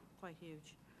also quite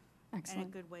huge. Excellent. And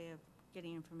a good way of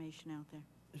getting information out there.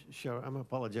 Sure, I'm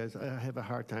apologize. I have a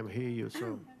hard time hearing you,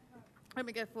 so Let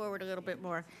me go forward a little bit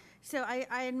more. So I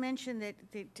had mentioned that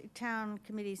the town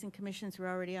committees and commissions were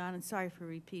already on, and sorry for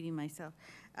repeating myself,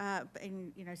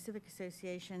 and, you know, civic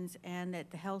associations, and that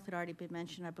the health had already been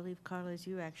mentioned. I believe, Carlos,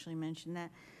 you actually mentioned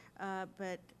that.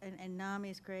 And NAMI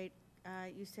is great.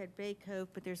 You said Bay Cove,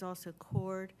 but there's also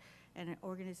CORD and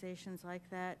organizations like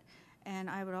that. And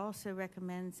I would also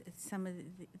recommend some of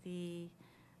the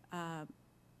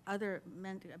other,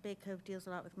 Bay Cove deals a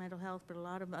lot with mental health, but a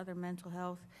lot of other mental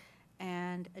health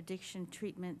and addiction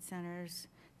treatment centers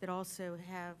that also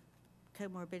have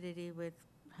comorbidity with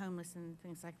homeless and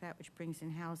things like that, which brings in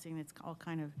housing. It's all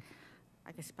kind of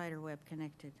like a spider web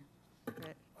connected.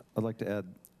 But I'd like to add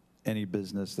any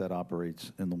business that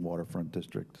operates in the waterfront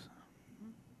district.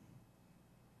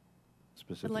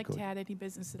 I'd like to add any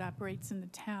business that operates in the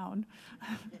town.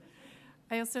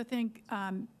 I also think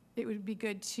it would be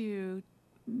good to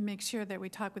make sure that we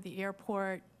talk with the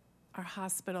airport, our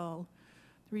hospital,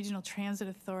 the Regional Transit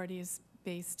Authority is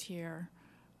based here.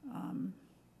 I'm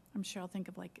sure I'll think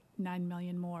of like 9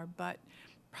 million more, but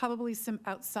probably some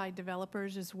outside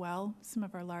developers as well, some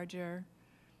of our larger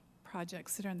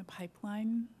projects that are in the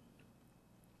pipeline.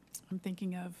 I'm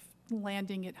thinking of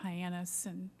landing at Hyannis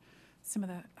and some of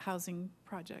the housing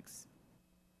projects.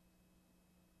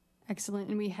 Excellent.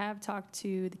 And we have talked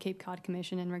to the Cape Cod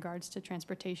Commission in regards to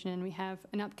transportation, and we have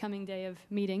an upcoming day of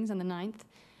meetings on the 9th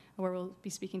where we'll be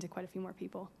speaking to quite a few more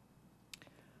people.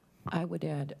 I would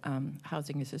add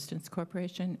Housing Assistance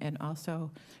Corporation and also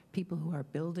people who are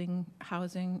building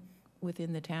housing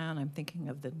within the town. I'm thinking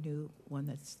of the new one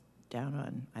that's down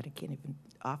on, I can't even,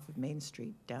 off of Main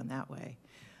Street down that way,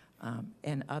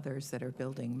 and others that are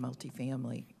building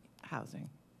multifamily housing.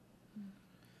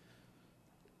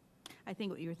 I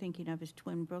think what you were thinking of is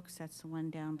Twin Brooks. That's the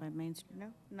one down by Main Street. No,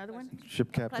 another one? Ship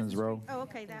Captain's Pleasant Row. Street? Oh,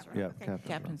 okay, that one. Yeah, Okay.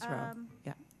 Captain's Row,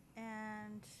 yeah.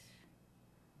 And,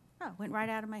 oh, went right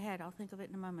out of my head. I'll think of it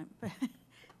in a moment. But there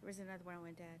was another one I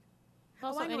wanted to add.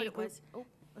 Also, I know what any it was. group-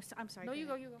 I'm sorry. No, you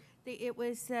ahead. go, you go. It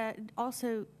was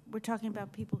also, we're talking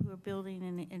about people who are building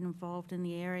and involved in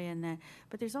the area and that,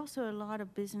 but there's also a lot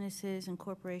of businesses and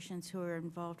corporations who are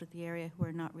involved with the area who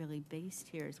are not really based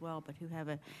here as well, but who have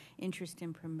an interest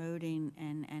in promoting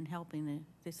and helping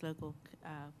this local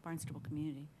Barnstable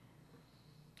community.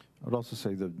 I would also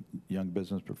say the Young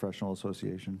Business Professional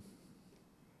Association.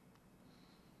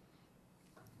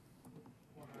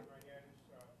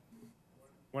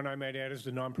 One I might add is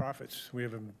the nonprofits. We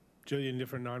have a jillion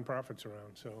different nonprofits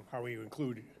around, so how we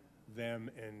include them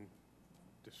and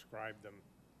describe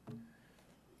them.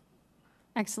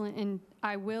 Excellent. And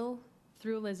I will,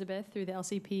 through Elizabeth, through the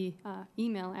LCP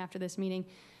email after this meeting,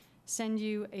 send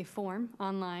you a form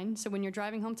online. So when you're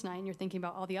driving home tonight and you're thinking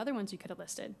about all the other ones you could have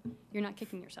listed, you're not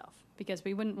kicking yourself, because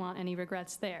we wouldn't want any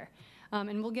regrets there.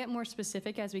 And we'll get more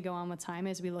specific as we go on with time,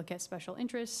 as we look at special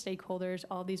interests, stakeholders,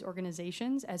 all these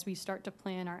organizations, as we start to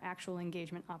plan our actual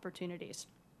engagement opportunities.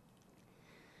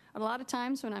 A lot of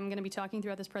times when I'm going to be talking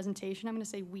throughout this presentation, I'm going to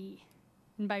say we.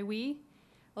 And by we,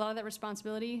 a lot of that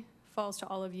responsibility falls to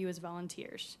all of you as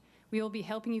volunteers. We will be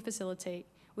helping you facilitate.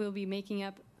 We will be making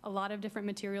up a lot of different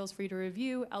materials for you to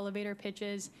review, elevator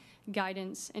pitches,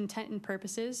 guidance, intent and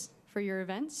purposes for your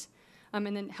events, and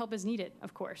then help as needed,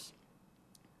 of course.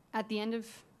 At the end of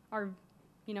our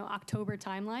October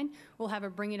timeline, we'll have a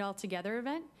Bring It All Together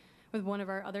event with one of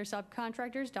our other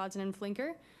subcontractors, Dodson and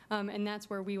Flinker, and that's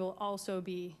where we will also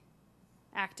be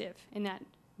active in that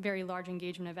very large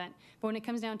engagement event. But when it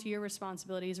comes down to your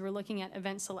responsibilities, we're looking at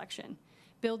event selection,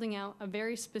 building out a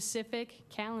very specific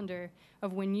calendar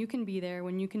of when you can be there,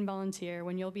 when you can volunteer,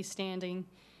 when you'll be standing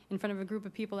in front of a group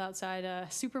of people outside a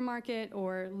supermarket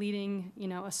or leading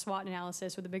a SWOT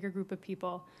analysis with a bigger group of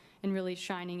people and really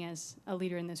shining as a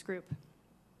leader in this group.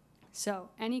 So,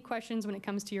 any questions when it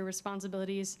comes to your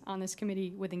responsibilities on this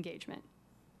committee with engagement?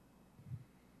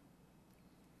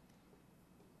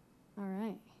 All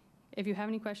right. If you have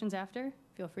any questions after,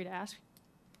 feel free to ask.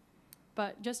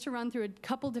 But just to run through a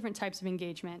couple different types of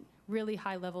engagement, really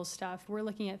high-level stuff, we're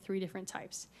looking at 3 different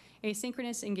types.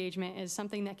 Asynchronous engagement is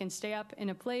something that can stay up in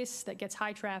a place that gets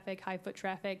high traffic, high foot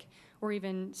traffic, or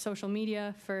even social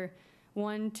media for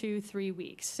 1, 2, 3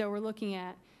 weeks. So we're looking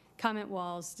at comment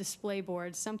walls, display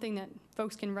boards, something that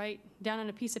folks can write down on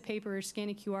a piece of paper or scan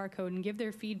a QR code and give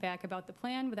their feedback about the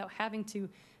plan without having to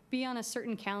be on a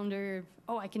certain calendar,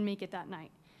 oh, I can make it that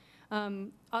night.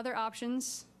 Other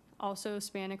options also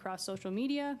span across social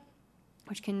media,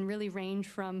 which can really range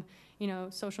from,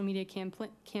 social media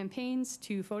campaigns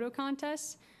to photo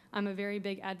contests. I'm a very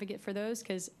big advocate for those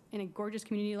because in a gorgeous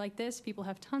community like this, people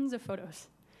have tons of photos.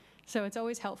 So it's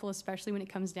always helpful, especially when it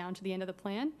comes down to the end of the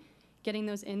plan, getting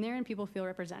those in there and people feel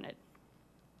represented.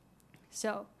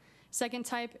 So Second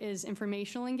type is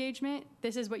informational engagement.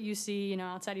 This is what you see,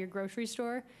 outside of your grocery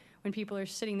store when people are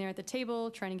sitting there at the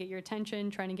table trying to get your attention,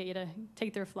 trying to get you to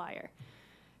take their flyer.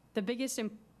 The biggest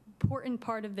important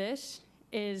part of this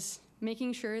is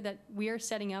making sure that we are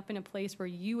setting up in a place where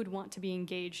you would want to be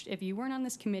engaged if you weren't on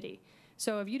this committee.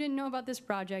 So if you didn't know about this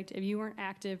project, if you weren't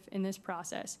active in this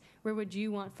process, where would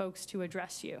you want folks to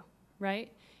address you,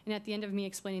 right? And at the end of me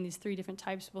explaining these 3 different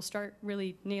types, we'll start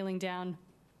really nailing down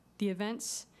the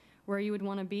events where you would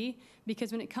want to be,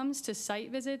 because when it comes to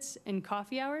site visits and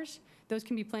coffee hours, those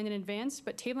can be planned in advance,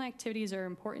 but tabling activities are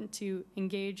important to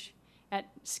engage at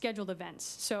scheduled events.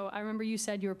 So I remember you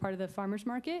said you were part of the farmers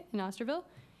market in Osterville.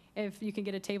 If you could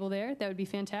get a table there, that would be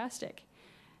fantastic.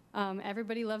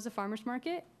 Everybody loves a farmers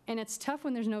market, and it's tough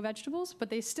when there's no vegetables, but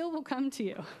they still will come to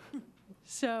you.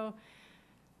 So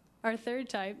our third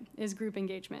type is group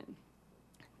engagement.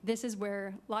 This is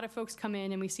where a lot of folks come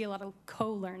in and we see a lot of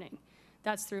co-learning.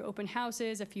 That's through open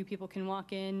houses. A few people can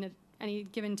walk in at any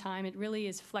given time. It really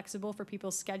is flexible for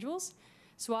people's schedules.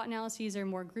 SWOT analyses are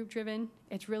more group-driven.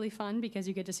 It's really fun because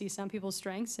you get to see some people's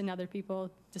strengths and other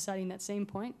people deciding that same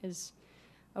point is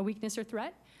a weakness or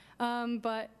threat.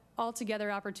 But altogether,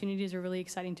 opportunities are really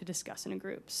exciting to discuss in a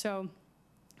group. So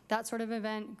that sort of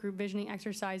event, group visioning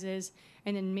exercises,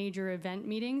 and then major event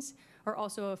meetings are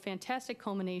also a fantastic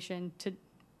culmination to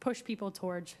push people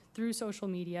towards through social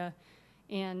media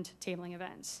and tabling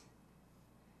events.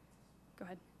 Go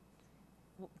ahead.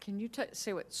 Well, can you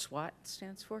say what SWOT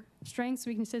stands for? Strengths,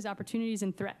 weaknesses, opportunities,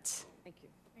 and threats. Thank you.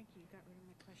 Thank you, you got rid of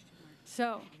my question mark.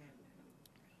 So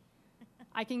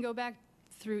I can go back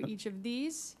through each of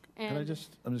these. And I'm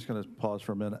just going to pause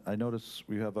for a minute. I notice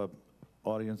we have a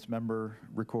audience member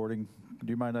recording. Do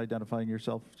you mind identifying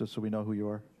yourself, just so we know who you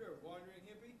are? Sure. Wandering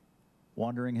Hippie?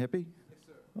 Wandering Hippie? Yes,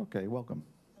 sir. Okay, welcome.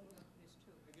 I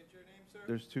get your name, sir?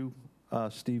 There's 2,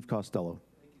 Steve Costello.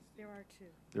 Thank you, Steve. There are 2.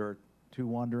 There are 2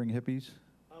 wandering hippies?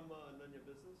 I'm none of your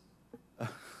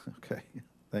business. Okay,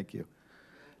 thank you.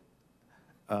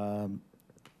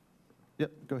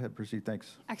 Yep, go ahead, proceed,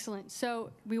 thanks. excellent.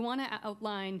 So we want to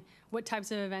outline what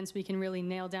types of events we can really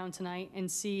nail down tonight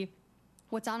and see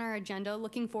what's on our agenda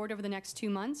looking forward over the next 2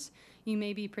 months. You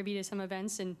may be privy to some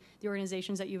events and the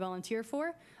organizations that you volunteer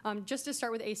for. Just to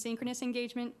start with asynchronous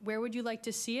engagement, where would you like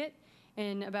to see it?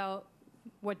 And about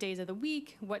what days of the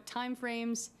week, what time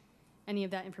frames? Any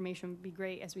of that information would be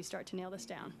great as we start to nail this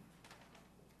down.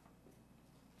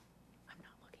 I'm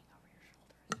not looking over your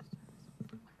shoulder.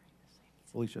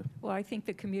 Felicia? Well, I think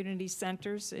the community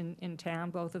centers in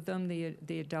town, both of them,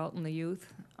 the adult and the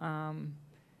youth.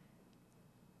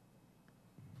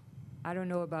 I don't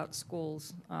know about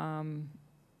schools.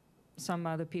 Some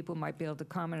other people might be able to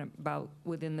comment about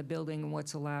within the building and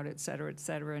what's allowed, et cetera,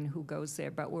 and who goes there.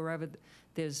 But wherever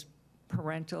there's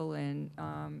parental and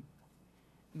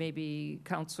maybe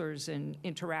counselors and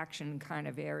interaction kind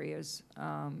of areas,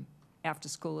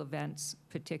 after-school events,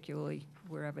 particularly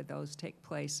wherever those take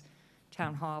place.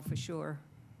 Town hall for sure.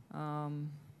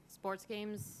 Sports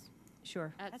games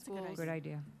Sure. at That's a good schools. Good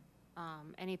idea.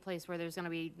 Any place where there's going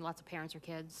to be lots of parents or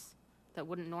kids that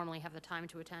wouldn't normally have the time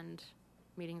to attend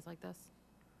meetings like this.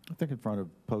 I think in front of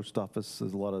post office,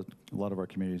 there's a lot of our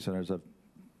community centers have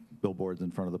billboards in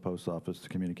front of the post office to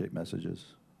communicate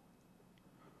messages.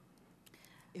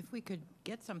 If we could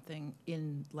get something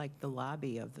in, like, the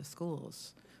lobby of the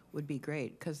schools, would be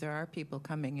great, because there are people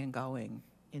coming and going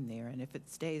in there, and if it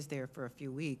stays there for a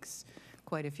few weeks,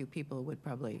 quite a few people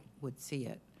would see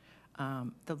it.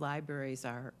 The libraries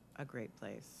are a great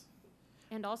place.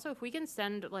 And also, if we can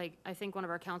send, like, I think one of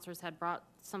our counselors had brought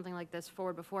something like this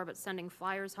forward before, but sending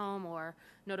flyers home or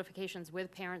notifications with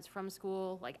parents from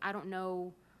school, like, I don't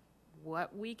know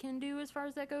what we can do as far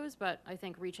as that goes, but I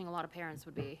think reaching a lot of parents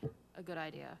would be a good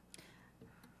idea.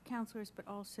 Counselors, but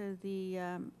also the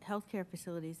healthcare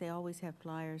facilities, they always have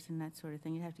flyers and that sort of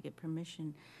thing. You have to get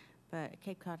permission. But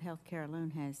Cape Cod Healthcare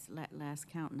alone has, last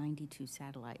count, 92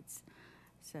 satellites.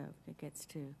 So it gets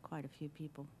to quite a few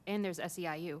people. And there's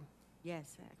SEIU.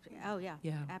 Yes, actually. Oh, yeah.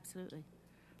 Yeah. Absolutely.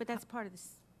 But that's part of the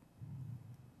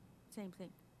same thing.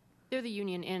 They're the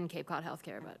union in Cape Cod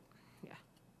Healthcare, but, yeah.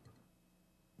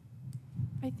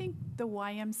 I think the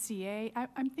YMCA,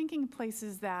 I'm thinking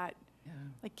places that, Yeah.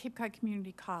 like Cape Cod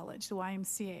Community College, the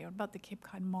YMCA, or about the Cape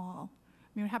Cod Mall. I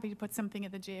mean, we're happy to put something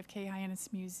at the JFK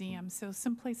Hyannis Museum. So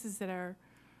some places that are,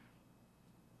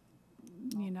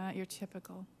 not your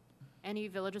typical. Any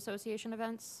village association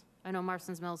events? I know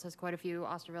Marston's Mills has quite a few,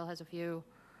 Osterville has a few,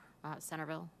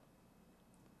 Centerville.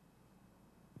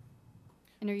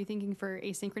 And are you thinking for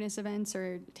asynchronous events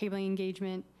or tabling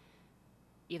engagement?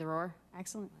 Either or.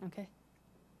 Excellent, okay.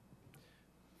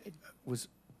 Was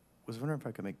wondering if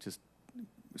I could make just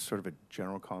sort of a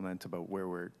general comment about where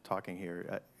we're talking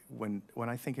here. When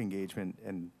I think engagement,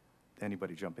 and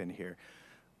anybody jump in here,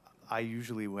 I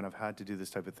usually, when I've had to do this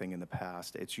type of thing in the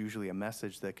past, it's usually a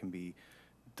message that can be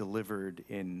delivered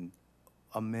in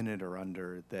a minute or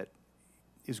under that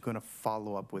is going to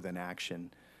follow up with an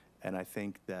action. And I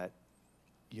think that,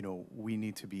 you know, we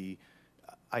need to be,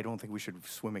 I don't think we should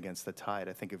swim against the tide.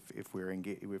 I think if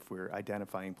we're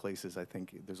identifying places, I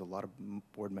think there's a lot of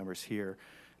board members here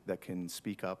that can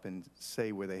speak up and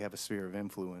say where they have a sphere of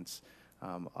influence.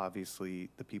 Obviously,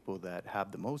 the people that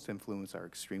have the most influence are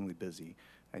extremely busy,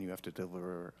 and you have to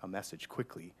deliver a message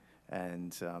quickly.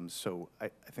 And so I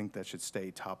think that should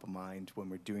stay top of mind when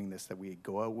we're doing this, that we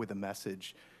go out with a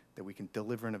message that we can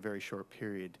deliver in a very short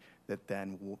period that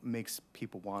then makes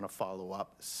people want to follow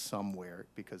up somewhere,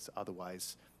 because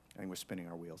otherwise, I think we're spinning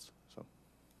our wheels. So,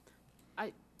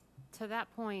 to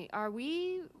that point, are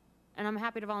we, and I'm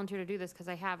happy to volunteer to do this because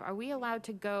are we allowed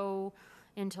to go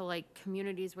into like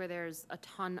communities where there's a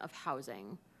ton of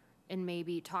housing and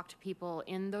maybe talk to people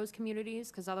in those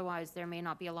communities? Because otherwise there may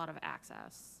not be a lot of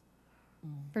access.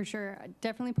 For sure.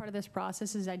 Definitely part of this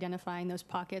process is identifying those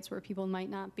pockets where people might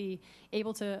not be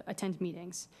able to attend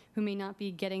meetings, who may not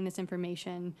be getting this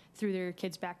information through their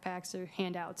kids' backpacks or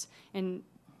handouts, and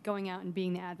going out and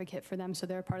being the advocate for them so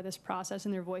they're a part of this process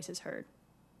and their voice is heard.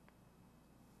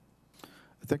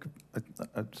 I think,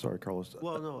 I'm sorry, Carlos.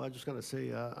 Well, no, I was just going to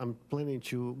say, I'm planning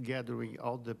to gathering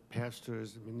all the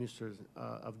pastors, ministers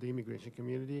of the immigration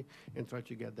community and try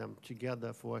to get them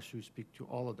together for us to speak to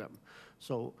all of them.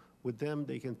 So with them,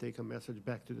 they can take a message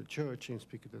back to the church and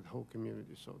speak to the whole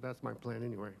community. So that's my plan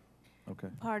anyway. Okay.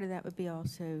 Part of that would be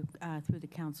also through the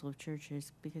Council of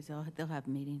Churches, because they'll have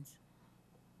meetings.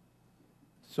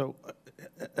 So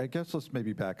I guess let's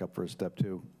maybe back up for a step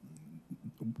too.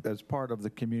 As part of the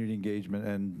community engagement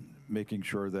and making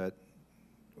sure that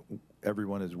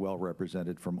everyone is well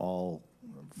represented from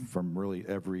really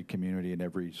every community and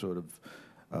every sort of,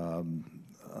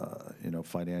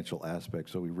 financial aspect.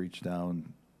 So we reach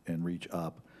down and reach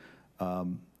up.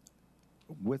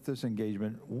 With this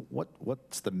engagement,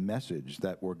 what's the message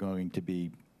that we're going to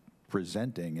be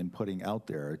presenting and putting out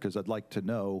there? Because I'd like to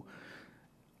know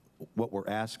what we're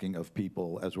asking of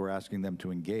people as we're asking them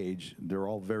to engage. They're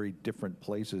all very different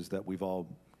places that we've all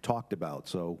talked about.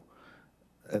 So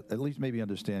at least maybe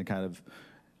understand kind of,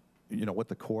 what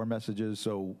the core message is.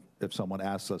 So if someone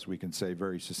asks us, we can say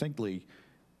very succinctly,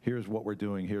 here's what we're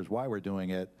doing, here's why we're doing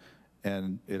it,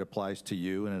 and it applies to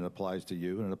you, and it applies to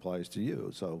you, and it applies to you.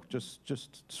 So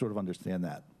just sort of understand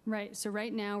that. Right. So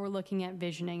right now we're looking at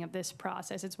visioning of this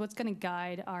process. It's what's going to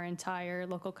guide our entire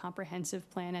local comprehensive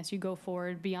plan as you go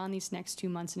forward beyond these next 2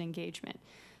 months in engagement.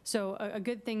 So a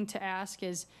good thing to ask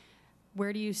is,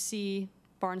 where do you see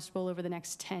Barnstable over the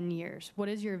next 10 years? What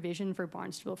is your vision for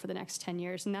Barnstable for the next 10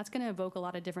 years? And that's going to evoke a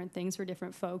lot of different things for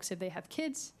different folks. If they have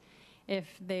kids, if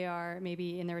they are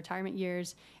maybe in their retirement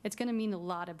years, it's going to mean a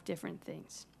lot of different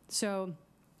things. So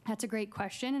that's a great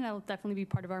question, and that'll definitely be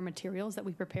part of our materials that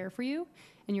we prepare for you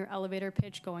in your elevator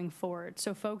pitch going forward.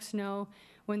 So folks know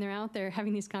when they're out there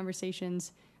having these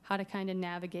conversations how to kind of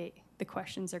navigate the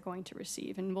questions they're going to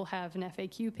receive. And we'll have an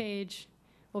FAQ page.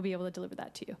 We'll be able to deliver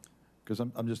that to you. Because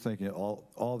I'm just thinking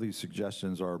all these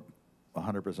suggestions are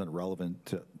 100%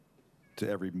 relevant to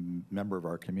every member of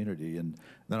our community. And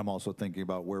then I'm also thinking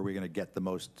about where we're going to get the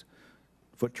most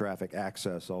foot traffic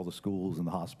access, all the schools and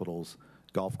the hospitals,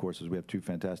 golf courses. We have 2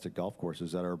 fantastic golf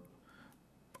courses that are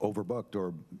overbooked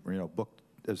or booked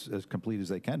as complete as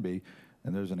they can be,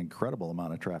 and there's an incredible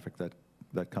amount of traffic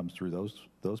that comes through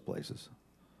those places.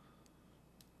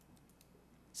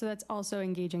 So that's also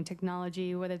engaging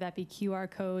technology, whether that be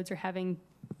QR codes or having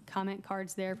comment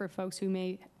cards there for folks who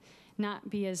may not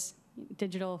be as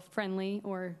digital friendly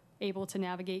or able to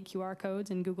navigate QR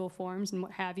codes and Google Forms and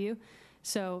what have you.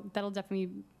 So that'll definitely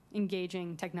be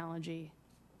engaging technology.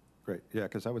 Great. Yeah,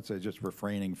 because I would say just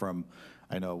refraining from,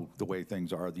 I know the way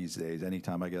things are these days,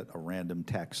 anytime I get a random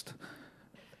text,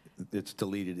 it's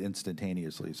deleted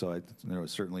instantaneously. So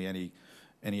certainly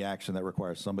any action that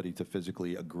requires somebody to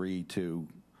physically agree to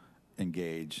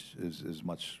engage is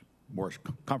much more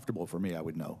comfortable for me, I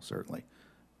would know, certainly.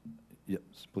 Yes,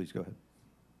 please go ahead.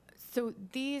 So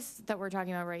these that we're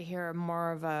talking about right here are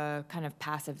more of a kind of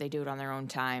passive, they do it on their own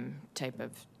time type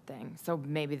of thing. So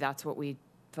maybe that's what we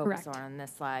focus Correct. on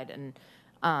this slide. And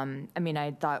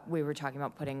I thought we were talking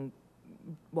about putting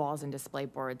walls and display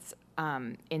boards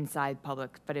inside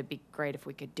public, but it'd be great if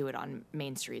we could do it on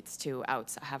main streets too,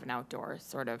 have an outdoor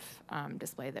sort of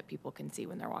display that people can see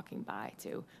when they're walking by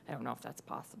too. I don't know if that's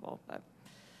possible, but.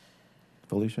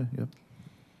 Felicia, yeah.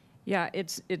 Yeah,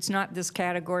 it's not this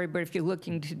category, but if you're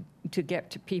looking to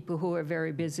get to people who are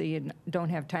very busy and don't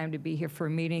have time to be here for a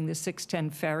meeting, the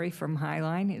 610 ferry from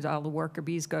Highline is all the worker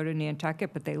bees go to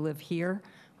Nantucket, but they live here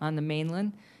on the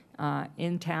mainland,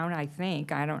 in town, I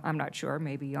think. I'm not sure,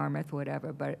 maybe Yarmouth,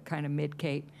 whatever, but kind of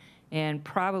mid-Cape. And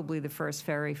probably the first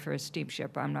ferry for a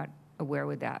steamship, I'm not aware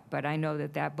with that. But I know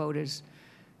that that boat is,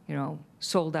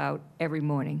 sold out every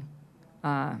morning,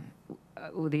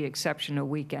 with the exception of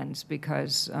weekends,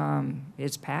 because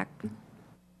it's packed.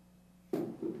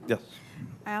 Yes.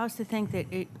 I also think that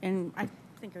and I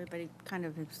think everybody kind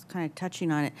of is kind of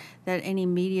touching on it, that any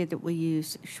media that we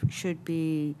use should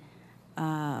be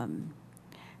kind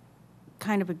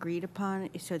of agreed upon,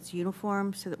 so it's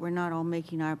uniform, so that we're not all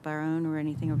making up our own or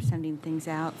anything, or sending things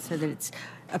out, so that it's,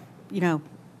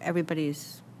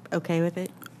 everybody's okay with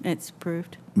it, and it's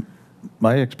approved.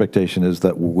 My expectation is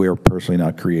that we're personally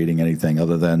not creating anything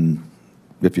other than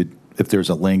if there's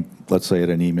a link, let's say at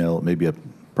an email, maybe a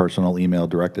personal email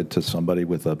directed to somebody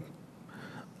with an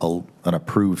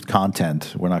approved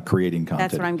content. We're not creating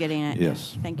content. That's what I'm getting at.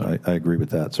 Yes. Thank you. I agree with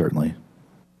that, certainly.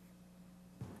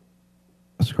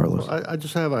 Mr. Carlos. I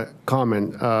just have a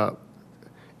comment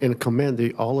and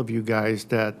commend all of you guys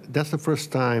that's the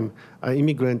first time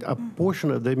a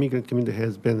portion of the immigrant community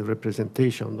has been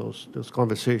representation on those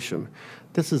conversations.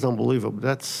 This is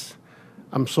unbelievable.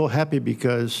 I'm so happy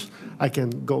because I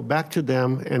can go back to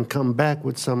them and come back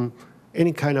with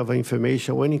any kind of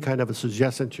information or any kind of a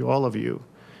suggestion to all of you.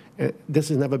 This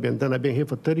has never been done. I've been here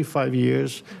for 35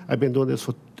 years. I've been doing this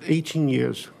for 18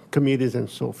 years, committees and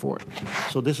so forth.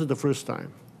 So this is the first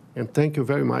time. And thank you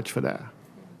very much for that.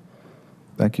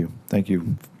 Thank you. Thank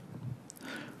you.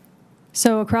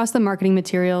 So across the marketing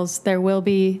materials, there will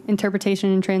be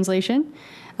interpretation and translation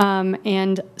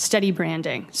and steady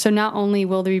branding. So not only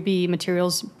will there be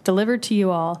materials delivered to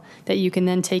you all that you can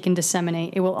then take and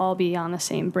disseminate, it will all be on the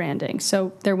same branding.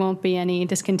 So there won't be any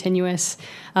discontinuous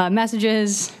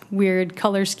messages, weird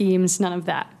color schemes, none of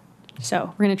that.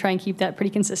 So we're going to try and keep that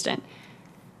pretty consistent.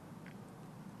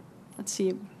 Let's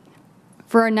see.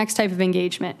 For our next type of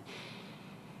engagement,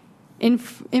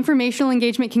 informational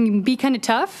engagement can be kind of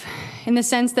tough in the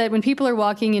sense that when people are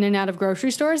walking in and out of grocery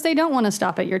stores, they don't want to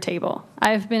stop at your table.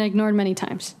 I've been ignored many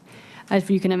times, as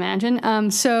you can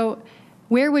imagine. So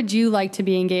where would you like to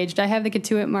be engaged? I have the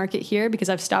Katuitt Market here because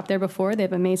I've stopped there before. They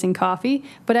have amazing coffee.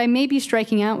 But I may be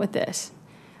striking out with this.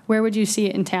 Where would you see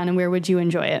it in town, and where would you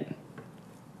enjoy it?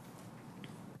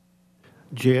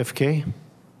 JFK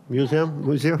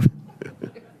Museum?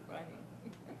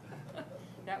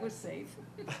 That was safe.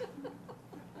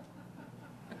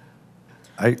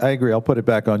 I agree. I'll put it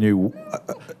back on you.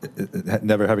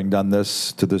 Never having done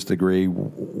this to this degree,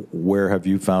 where have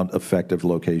you found effective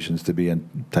locations to be in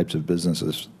types of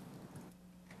businesses?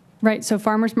 Right, so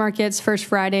farmers markets, First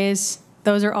Fridays,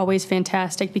 those are always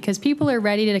fantastic because people are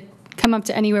ready to come up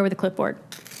to anywhere with a clipboard.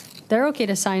 They're okay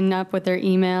to sign up with their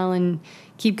email and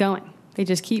keep going. They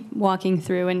just keep walking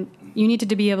through, and you need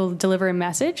to be able to deliver a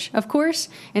message, of course,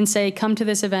 and say, come to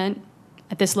this event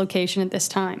at this location at this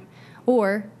time.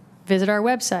 Or visit our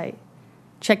website,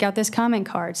 check out this comment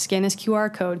card, scan this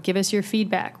QR code, give us your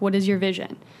feedback. What is your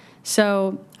vision?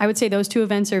 So I would say those two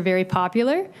events are very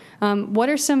popular. What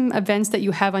are some events that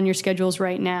you have on your schedules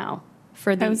right now?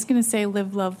 I was going to say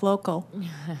Live, Love, Local.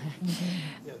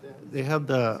 They have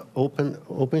the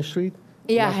open street?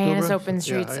 Yeah, in Hyannis October? Open Yeah,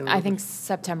 Streets, Hyannis I Open- think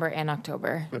September and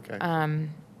October. Okay.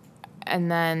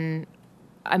 And then,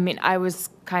 I was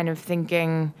kind of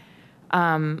thinking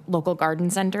local garden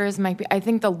centers might be, I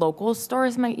think the local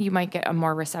stores you might get a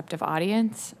more receptive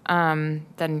audience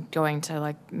than going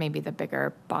to maybe the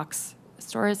bigger box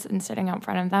stores and sitting out in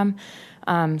front of them.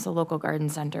 So local garden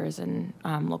centers and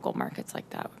local markets like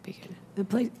that would be good. The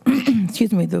place,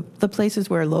 excuse me, the places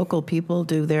where local people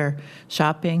do their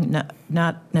shopping,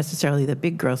 not necessarily the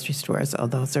big grocery stores,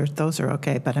 although those are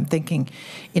okay, but I'm thinking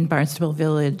in Barnstable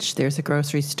Village, there's a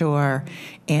grocery store,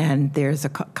 and there's a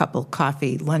couple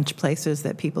coffee lunch places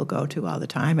that people go to all the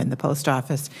time, and the post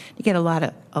office. You get a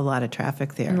lot of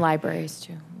traffic there. And libraries,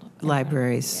 too.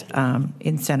 Libraries.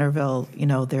 In Centerville,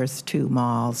 there's 2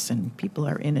 malls, and people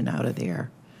are in and out of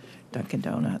there. Dunkin'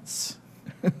 Donuts.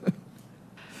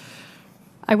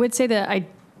 I would say that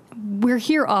we're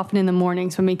here often in the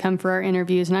mornings when we come for our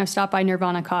interviews, and I've stopped by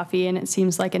Nirvana Coffee, and it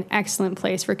seems like an excellent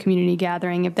place for community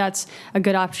gathering. If that's a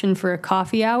good option for a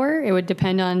coffee hour, it would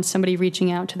depend on somebody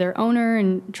reaching out to their owner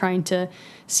and trying to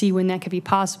see when that could be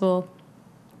possible.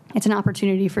 It's an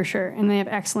opportunity for sure, and they have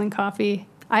excellent coffee.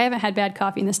 I haven't had bad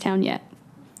coffee in this town yet,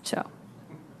 so.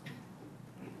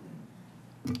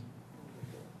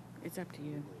 It's up to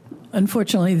you.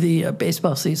 Unfortunately, the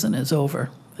baseball season is over.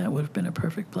 That would have been a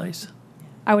perfect place.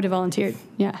 I would have volunteered,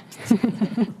 yeah.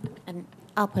 And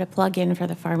I'll put a plug in for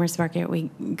the farmers market. We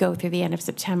go through the end of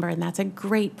September, and that's a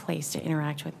great place to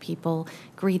interact with people,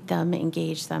 greet them,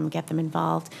 engage them, get them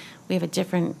involved. We have a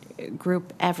different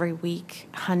group every week,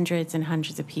 hundreds and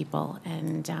hundreds of people,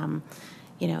 and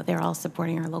they're all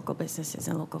supporting our local businesses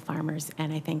and local farmers,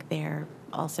 and I think they're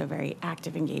also very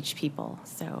active, engaged people.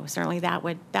 So certainly that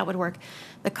would work.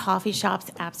 The coffee shops,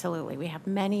 absolutely. We have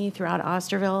many throughout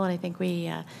Osterville, and I think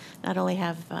we not only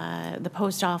have the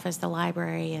post office, the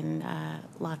library, and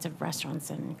lots of restaurants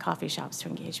and coffee shops to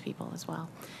engage people as well.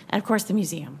 And of course, the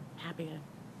museum.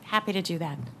 Happy to do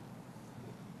that.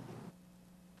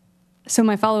 So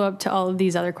my follow-up to all of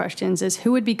these other questions is,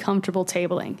 who would be comfortable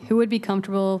tabling? Who would be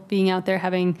comfortable being out there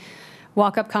having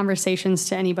walk-up conversations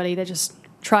to anybody that just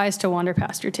tries to wander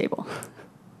past your table?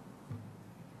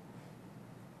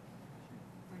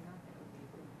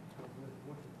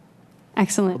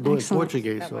 Excellent, I'm doing excellent.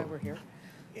 Portuguese, so.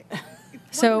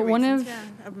 So one of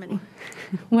many.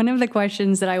 one of the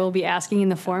questions that I will be asking in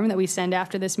the form that we send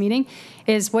after this meeting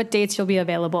is what dates you'll be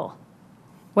available.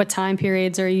 What time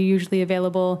periods are you usually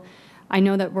available? I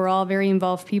know that we're all very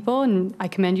involved people, and I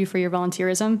commend you for your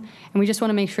volunteerism. And we just want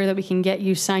to make sure that we can get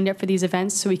you signed up for these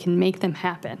events so we can make them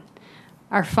happen.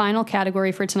 Our final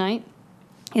category for tonight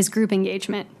is group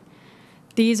engagement.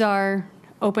 These are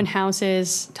open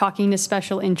houses, talking to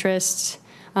special interests,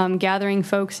 gathering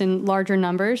folks in larger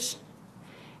numbers.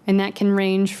 And that can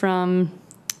range from,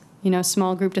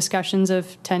 small group discussions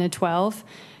of 10 to 12,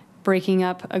 breaking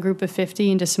up a group of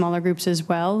 50 into smaller groups as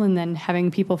well, and then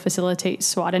having people facilitate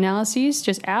SWOT analyses,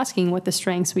 just asking what the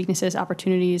strengths, weaknesses,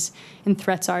 opportunities, and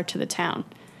threats are to the town.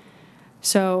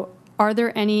 So are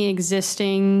there any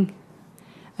existing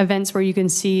events where you can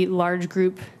see large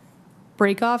group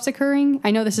breakoffs occurring?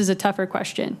 I know this is a tougher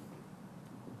question.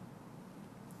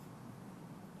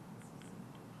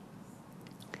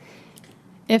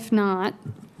 If not,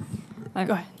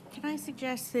 go ahead. Can I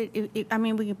suggest that,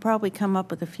 we could probably come up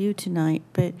with a few tonight,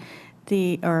 but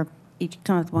or each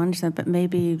come up with one, but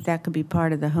maybe that could be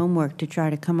part of the homework to try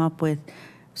to come up with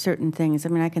certain things.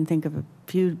 I can think of a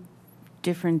few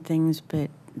different things,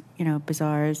 but,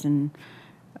 bazaars and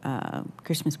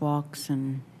Christmas walks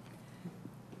and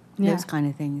those kind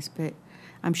of things. But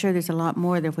I'm sure there's a lot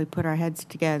more that if we put our heads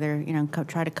together,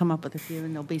 try to come up with a few,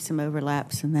 and there'll be some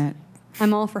overlaps in that.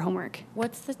 I'm all for homework.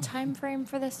 What's the time frame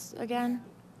for this again?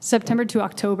 September to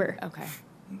October, Okay.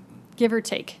 give or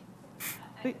take.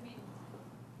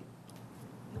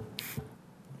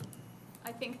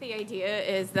 I think the idea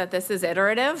is that this is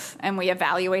iterative, and we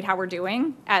evaluate how we're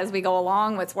doing as we go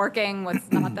along, what's working,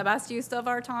 what's not the best use of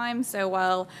our time. So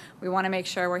while we want to make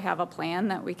sure we have a plan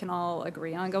that we can all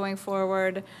agree on going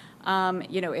forward,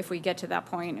 if we get to that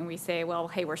point and we say, well,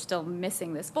 hey, we're still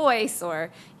missing this voice, or,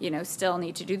 still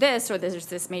need to do this, or there's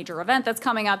this major event that's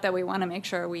coming up that we want to make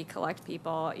sure we collect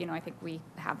people, I think we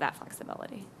have that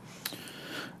flexibility.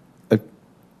 I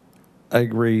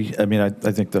agree. I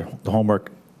think the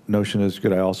homework notion is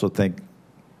good. I also think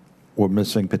we're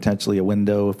missing potentially a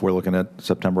window. If we're looking at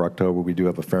September, October, we do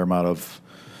have a fair amount of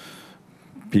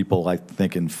people, I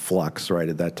think, in flux right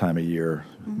at that time of year.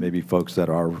 Mm-hmm. Maybe folks that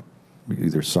are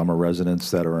either summer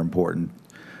residents that are important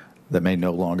that may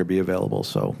no longer be available.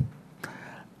 So,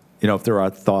 if there are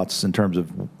thoughts in terms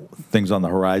of things on the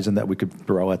horizon that we could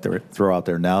throw out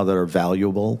there now that are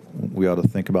valuable, we ought to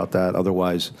think about that.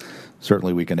 Otherwise,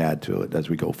 certainly we can add to it as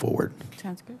we go forward.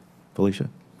 Sounds good. Felicia?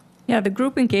 Yeah, the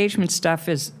group engagement stuff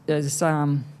is it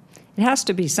has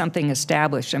to be something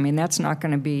established. That's not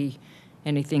going to be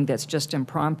anything that's just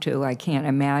impromptu, I can't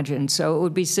imagine. So it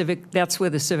would be that's where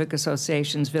the civic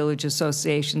associations, village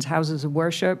associations, houses of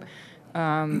worship,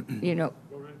 Rotary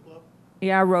Club?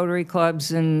 Yeah, Rotary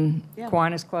clubs and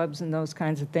Kiwanis clubs and those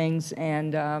kinds of things.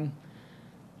 And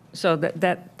so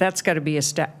that's got to be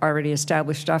already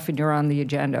established stuff, and you're on the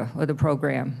agenda or the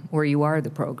program, or you are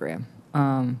the program.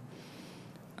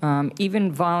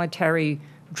 Even voluntary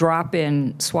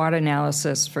drop-in SWOT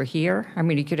analysis for here.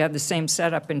 You could have the same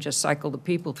setup and just cycle the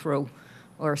people through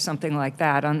or something like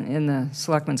that in the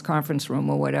Selectmen's conference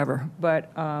room or whatever. But,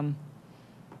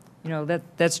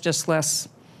 that's just less,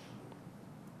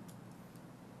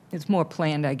 it's more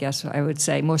planned, I guess I would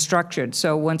say, more structured.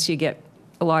 So once you get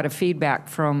a lot of feedback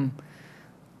from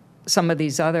some of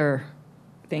these other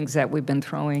things that we've been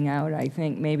throwing out, I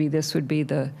think maybe this would be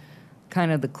the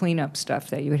kind of the cleanup stuff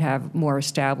that you would have more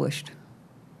established.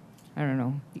 I don't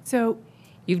know. So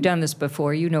You've done this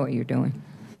before. You know what you're doing.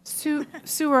 Sue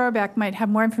Rohraback might have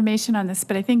more information on this,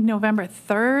 but I think November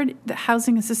 3rd, the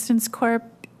Housing Assistance Corp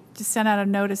to send out a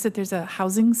notice that there's a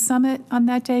housing summit on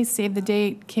that day, save the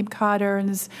date, Cape Codder, and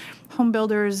there's home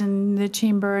builders and the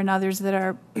chamber and others that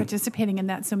are participating in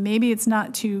that. So maybe it's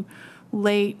not too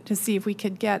late to see if we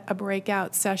could get a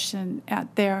breakout session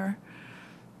at their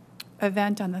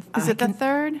event on the, is it the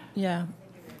 3rd? Yeah.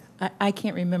 I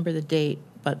can't remember the date,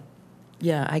 but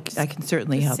yeah, I can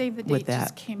certainly Just help save the with date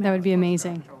just that. came That out. would be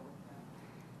amazing.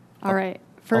 All right.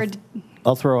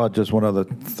 I'll throw out just one other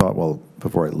thought, well,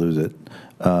 before I lose it.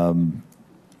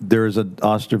 There's an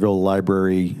Osterville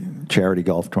Library charity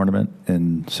golf tournament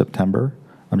in September.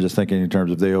 I'm just thinking in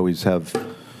terms of, they always have,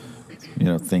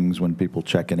 things when people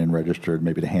check in and registered,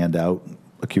 maybe to hand out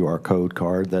a QR code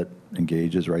card that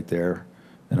engages right there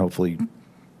and hopefully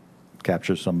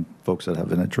captures some folks that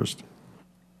have an interest.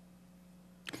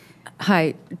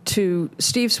 Hi, to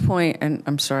Steve's point, and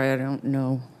I'm sorry, I don't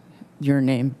know your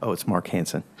name. Oh, it's Mark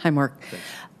Hansen. Hi, Mark.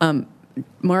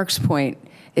 Mark's point,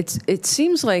 it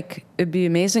seems like it'd be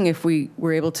amazing if we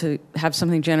were able to have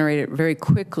something generated very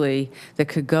quickly that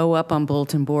could go up on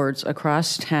bulletin boards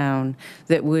across town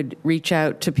that would reach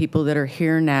out to people that are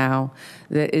here now,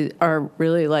 that are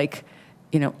really like,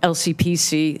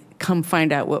 LCPC, come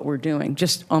find out what we're doing.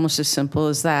 Just almost as simple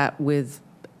as that, with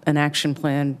an action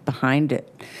plan behind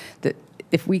it. That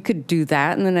if we could do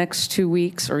that in the next 2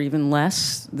 weeks or even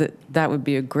less, that would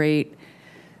be a great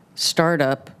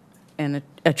startup and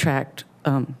attract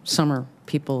summer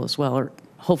people as well, or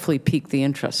hopefully pique the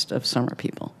interest of summer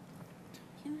people.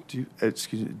 Do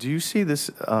you see this,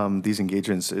 these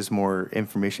engagements as more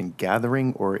information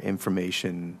gathering or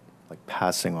information, like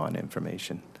passing on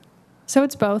information? So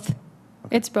it's both.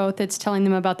 It's both. It's telling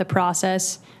them about the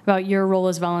process, about your role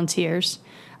as volunteers,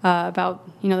 about,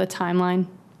 the timeline,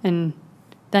 and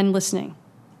then listening,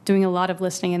 doing a lot of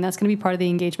listening. And that's going to be part of the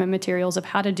engagement materials of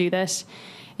how to do this,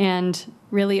 and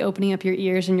really opening up your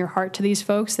ears and your heart to these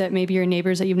folks that maybe your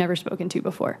neighbors that you've never spoken to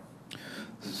before.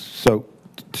 So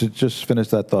to just finish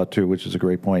that thought too, which is a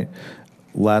great point,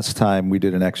 last time we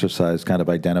did an exercise kind of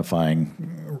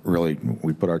identifying, really,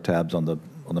 we put our tabs on the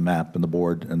map and the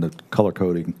board and the color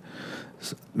coding,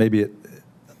 maybe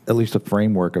at least a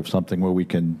framework of something where we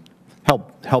can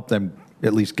help them,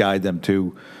 at least guide them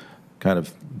to kind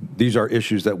of, these are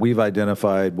issues that we've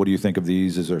identified. What do you think of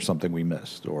these? Is there something we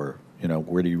missed? Or,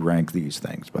 where do you rank these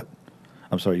things? But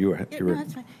I'm sorry, you were. No,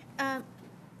 that's fine.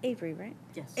 Avery, right?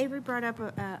 Yes. Avery brought up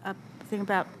a thing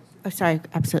about, oh, sorry,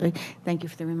 absolutely. Thank you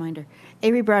for the reminder.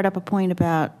 Avery brought up a point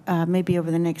about maybe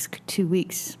over the next 2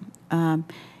 weeks,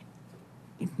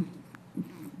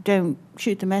 don't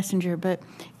shoot the messenger, but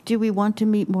do we want to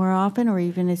meet more often, or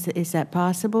even is that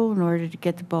possible in order to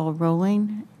get the ball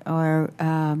rolling? Or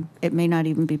it may not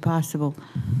even be possible.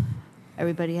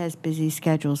 Everybody has busy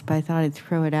schedules, but I thought I'd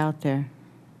throw it out there.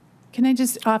 Can I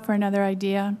just offer another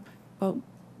idea? Well,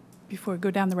 before we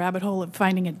go down the rabbit hole of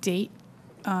finding a date,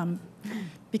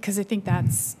 because I think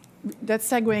that's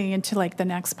segueing into like the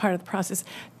next part of the process.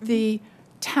 The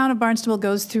town of Barnstable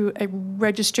goes through a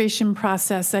registration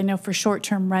process, I know, for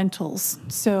short-term rentals.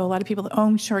 So a lot of people that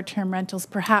own short-term rentals,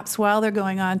 perhaps while they're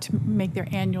going on to make their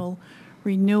annual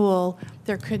renewal,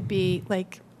 there could be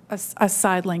like a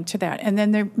side link to that. And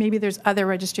then maybe there's other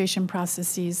registration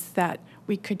processes that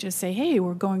we could just say, hey,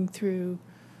 we're going through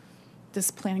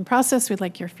this planning process, we'd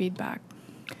like your feedback.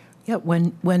 Yeah,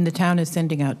 when the town is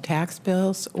sending out tax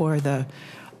bills, or the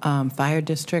fire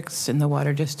districts and the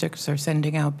water districts are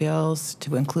sending out bills,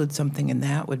 to include something in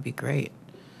that would be great.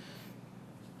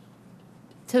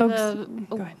 Go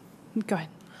ahead.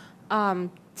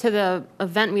 To the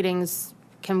event meetings,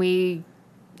 can we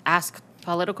ask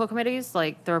political committees,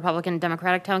 like the Republican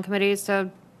Democratic town committees,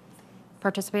 to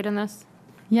participate in this?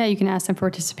 Yeah, you can ask them for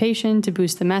participation, to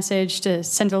boost the message, to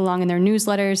send it along in their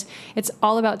newsletters. It's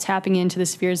all about tapping into the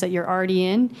spheres that you're already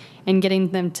in and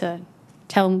getting them to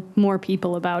tell more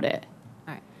people about it.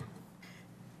 All right.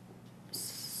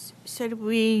 So did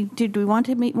we want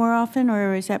to meet more often,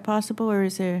 or is that possible, or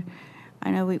is there,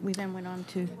 I know we then went on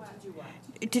to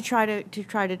try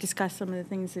to discuss some of the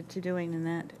things that you're doing and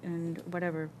that, and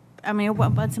whatever. I mean,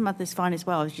 once a month is fine as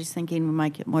well. I was just thinking we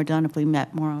might get more done if we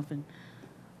met more often.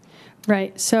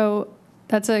 Right. So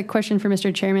that's a question for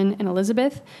Mr. Chairman and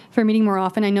Elizabeth. For meeting more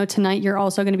often, I know tonight you're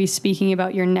also going to be speaking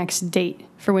about your next date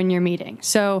for when you're meeting.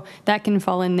 So that can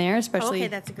fall in there, especially. Okay,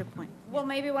 that's a good point. Well,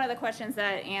 maybe one of the questions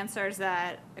that answers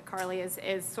that, Carly, is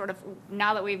sort of,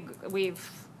 now that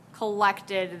we've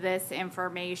collected this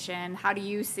information, how do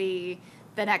you see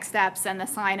the next steps and the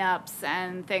signups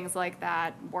and things like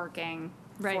that working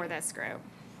for this group?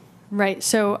 Right.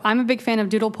 So I'm a big fan of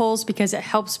doodle polls because it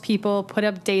helps people put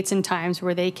up dates and times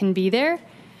where they can be there.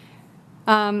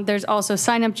 There's also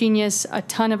Sign Up Genius, a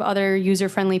ton of other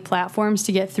user-friendly platforms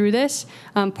to get through this.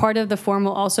 Part of the form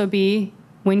will also be,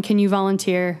 when can you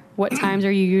volunteer? What times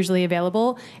are you usually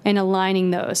available? And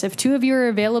aligning those. If 2 of you are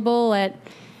available at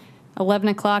 11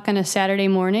 o'clock on a Saturday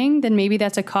morning, then maybe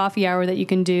that's a coffee hour that you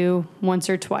can do once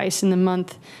or twice in the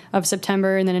month of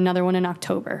September and then another one in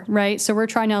October, right? So we're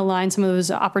trying to align some of those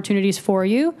opportunities for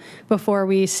you before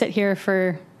we sit here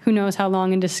for who knows how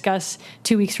long and discuss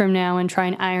 2 weeks from now and try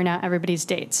and iron out everybody's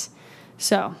dates.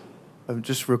 So.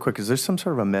 Just real quick, is there some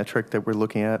sort of a metric that we're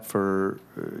looking at for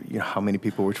how many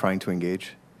people we're trying to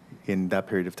engage in that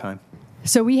period of time?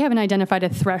 So we haven't identified a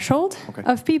threshold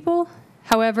of people.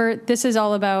 However, this is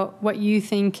all about what you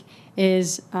think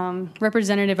is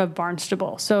representative of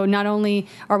Barnstable. So not only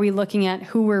are we looking at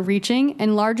who we're reaching,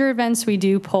 in larger events we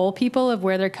do poll people of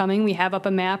where they're coming. We have up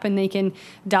a map and they can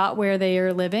dot where they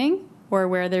are living or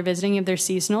where they're visiting if they're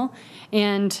seasonal.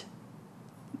 And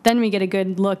then we get a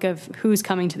good look of who's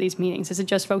coming to these meetings. Is it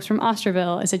just folks from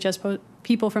Osterville? Is it just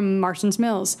people from Marston's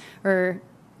Mills? Or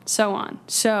so on.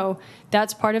 So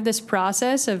that's part of this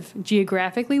process of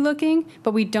geographically looking,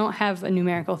 but we don't have a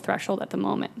numerical threshold at the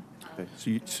moment. Okay.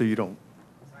 So you don't,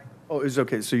 it's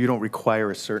okay. So you don't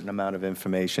require a certain amount of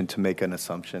information to make an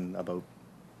assumption about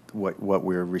what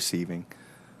we're receiving?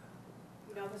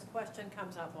 You know, this question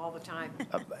comes up all the time.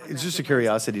 It's just a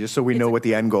curiosity, just so we know what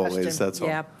the end goal is, that's all.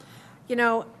 Yeah. You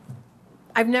know,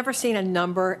 I've never seen a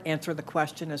number answer the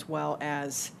question as well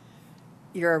as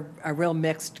you're a real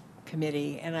mixed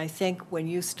committee. And I think when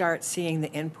you start seeing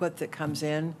the input that comes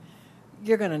in,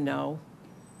 you're going to know.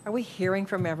 Are we hearing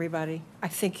from everybody? I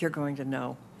think you're going to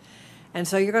know. And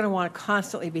so you're going to want to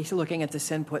constantly be looking at this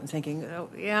input and thinking, oh,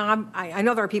 yeah, I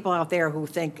know there are people out there who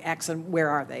think X and where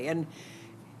are they?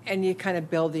 And you kind of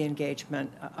build the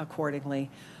engagement accordingly.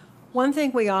 One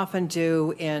thing we often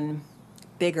do in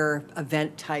bigger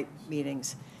event-type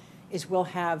meetings is we'll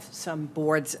have some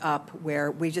boards up where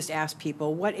we just ask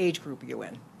people, what age group are you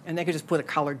in? And they could just put a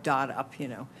colored dot up, you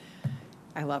know.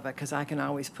 I love it because I can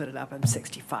always put it up. I'm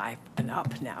 65 and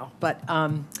up now. But,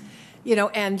 you know,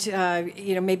 and,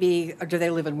 you know, maybe do they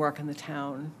live and work in the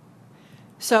town?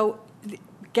 So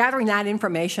gathering that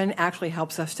information actually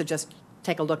helps us to just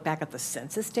take a look back at the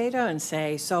census data and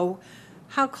say, so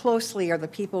how closely are the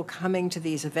people coming to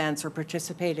these events or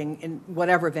participating in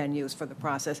whatever venues for the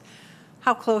process?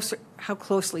 How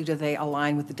closely do they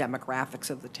align with the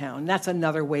demographics of the town? That's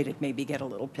another way to maybe get a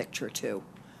little picture too.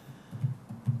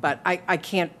 But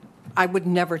I would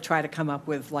never try to come up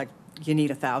with like, you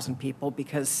need 1,000 people,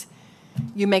 because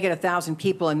you may get 1,000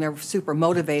 people and they're super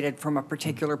motivated from a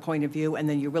particular point of view, and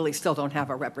then you really still don't have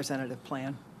a representative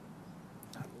plan.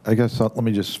 I guess, let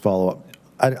me just follow up.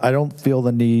 I don't feel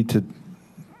the need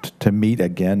to meet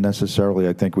again necessarily.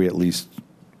 I think we at least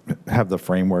have the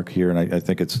framework here, and I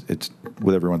think it's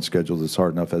with everyone's schedules, it's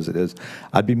hard enough as it is.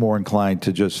 I'd be more inclined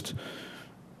to just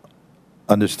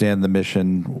understand the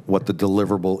mission, what the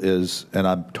deliverable is, and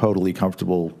I'm totally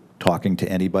comfortable talking to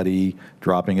anybody,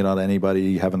 dropping it on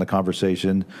anybody, having the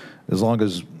conversation, as long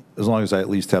as I at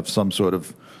least have some sort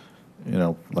of, you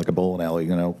know, like a bowling alley,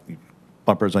 you know,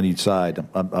 bumpers on each side.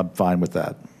 I'm fine with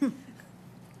that.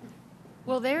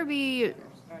 Will there be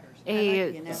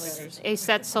a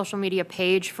set social media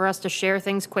page for us to share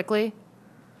things quickly?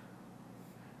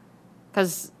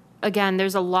 Because, again,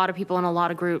 there's a lot of people in a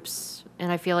lot of groups,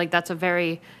 and I feel like that's a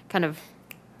very kind of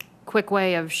quick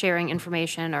way of sharing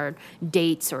information or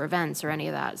dates or events or any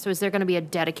of that. So is there going to be a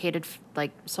dedicated,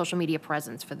 like, social media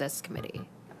presence for this committee?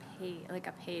 Like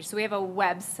a page. So we have a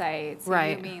website. So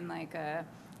Right. You mean like a,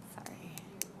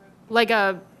 Like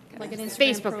an Instagram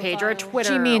Facebook page or a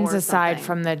Twitter. She means or aside something.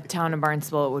 from the town of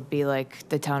Barnstable, it would be like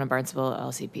the town of Barnstable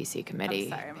LCPC committee. I'm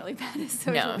sorry, I'm really bad at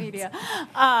social No. media.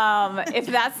 If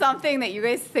that's something that you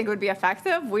guys think would be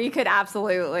effective,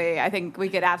 I think we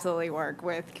could absolutely work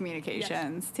with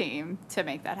communications team to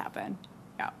make that happen.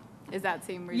 Yeah. Does that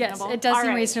seem Yes, reasonable? it does All seem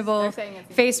right. reasonable. They're saying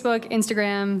it seems Facebook,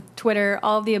 Instagram, Twitter,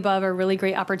 all of the above are really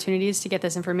great opportunities to get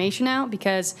this information out,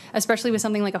 because especially with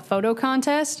something like a photo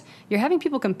contest, you're having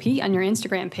people compete on your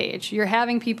Instagram page. You're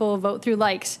having people vote through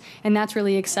likes, and that's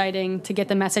really exciting to get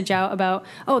the message out about,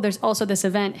 oh, there's also this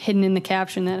event hidden in the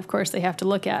caption that, of course, they have to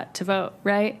look at to vote,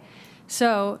 right?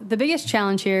 So the biggest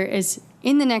challenge here is,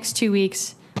 in the next 2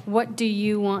 weeks, what do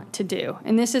you want to do?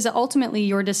 And this is ultimately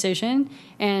your decision,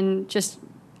 and just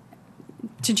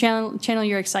to channel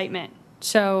your excitement.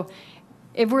 So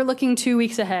if we're looking 2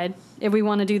 weeks ahead, if we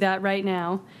want to do that right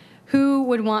now, who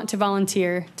would want to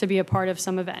volunteer to be a part of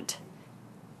some event?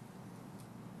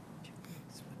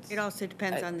 It also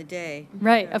depends on the day.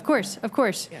 Right, of course.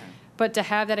 but to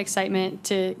have that excitement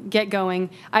to get going.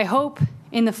 I hope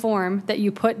in the form that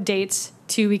you put dates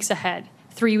 2 weeks ahead,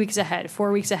 3 weeks ahead,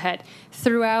 4 weeks ahead,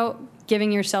 throughout,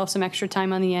 giving yourself some extra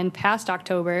time on the end past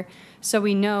October so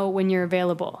we know when you're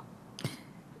available.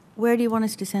 Where do you want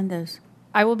us to send those?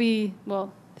 I will be,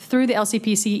 well, through the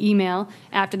LCPC email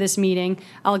after this meeting,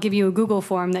 I'll give you a Google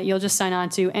form that you'll just sign on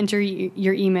to, enter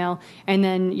your email, and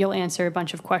then you'll answer a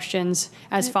bunch of questions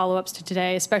as follow-ups to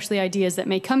today, especially ideas that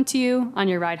may come to you on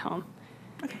your ride home.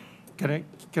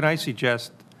 Can I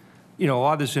suggest, you know,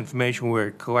 all this information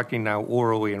we're collecting now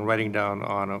orally and writing down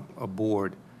on a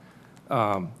board,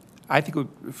 I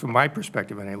think, from my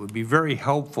perspective, and it would be very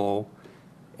helpful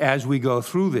as we go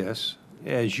through this,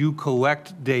 as you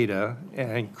collect data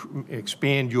and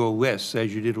expand your lists,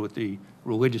 as you did with the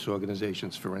religious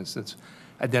organizations, for instance,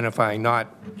 identifying not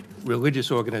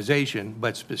religious organization,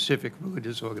 but specific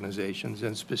religious organizations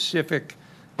and specific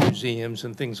museums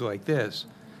and things like this,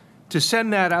 to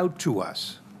send that out to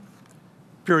us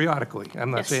periodically.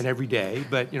 I'm not saying every day,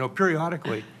 but, you know,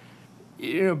 periodically.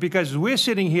 You know, because we're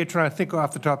sitting here trying to think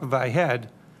off the top of our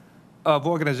head of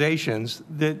organizations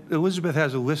that Elizabeth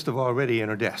has a list of already in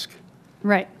her desk.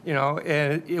 Right. You know,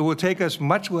 and it will take us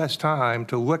much less time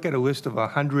to look at a list of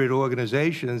 100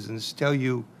 organizations and tell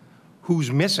you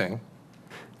who's missing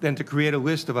than to create a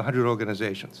list of 100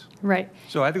 organizations. Right.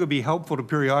 So I think it would be helpful to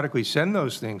periodically send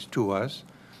those things to us.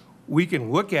 We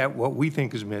can look at what we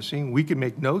think is missing. We can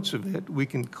make notes of it. We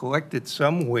can collect it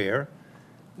somewhere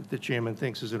that the chairman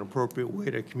thinks is an appropriate way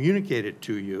to communicate it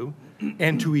to you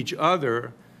and to each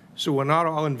other, so we're not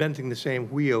all inventing the same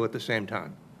wheel at the same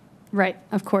time. Right,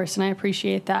 of course, and I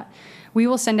appreciate that. We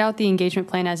will send out the engagement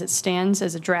plan as it stands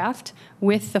as a draft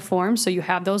with the form, so you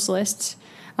have those lists.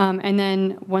 And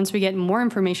then once we get more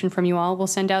information from you all, we'll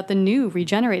send out the new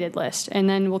regenerated list, and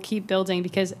then we'll keep building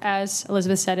because, as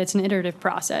Elizabeth said, it's an iterative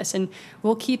process, and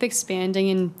we'll keep expanding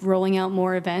and rolling out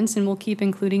more events, and we'll keep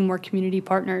including more community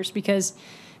partners because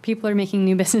people are making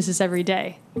new businesses every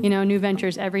day, you know, new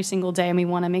ventures every single day, and we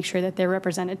want to make sure that they're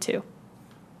represented too.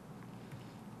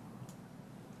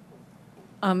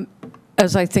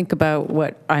 As I think about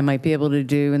what I might be able to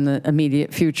do in the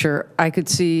immediate future, I could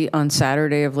see on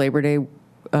Saturday of Labor Day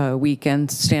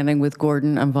weekend, standing with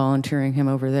Gordon, I'm volunteering him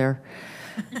over there,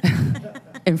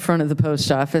 in front of the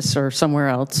post office or somewhere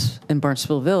else in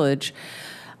Barnstable Village,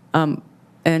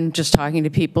 and just talking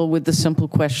to people with the simple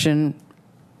question,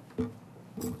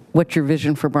 what's your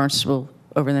vision for Barnstable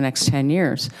over the next 10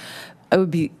 years? It would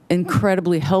be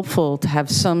incredibly helpful to have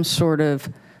some sort of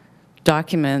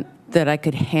document that I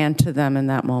could hand to them in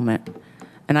that moment.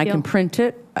 And I can print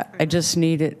it, I just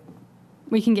need it.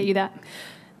 We can get you that.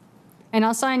 And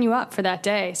I'll sign you up for that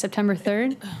day, September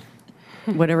 3rd.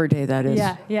 Whatever day that is.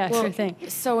 Yeah, sure thing.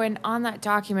 So on that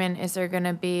document, is there going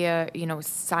to be a, you know,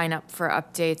 sign up for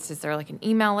updates? Is there like an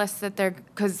email list that they're,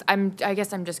 because I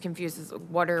guess I'm just confused as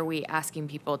what are we asking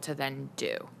people to then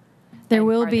do? There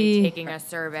will be. Are they taking a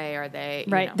survey? Are they,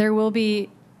 you Right, know? there will be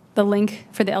the link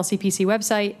for the LCPC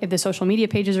website. If the social media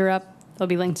pages are up, there'll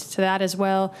be links to that as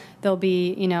well. There'll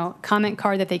be, you know, comment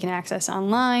card that they can access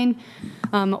online,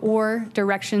 or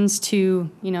directions to,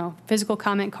 you know, physical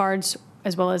comment cards,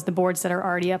 as well as the boards that are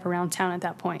already up around town at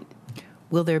that point.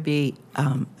 Will there be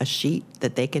a sheet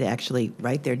that they could actually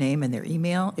write their name and their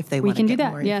email if they We want to can do get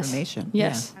that, more yes. information?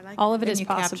 Yes, Yeah. all of it Then is you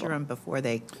possible. capture them before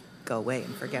they go away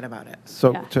and forget about it.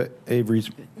 So Yeah. to Avery's,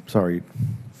 sorry.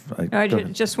 Go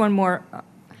ahead. Just one more.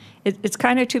 It's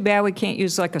kind of too bad we can't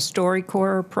use like a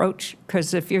StoryCorps approach,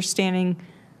 because if you're standing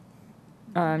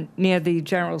near the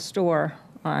general store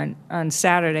on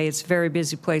Saturday, it's a very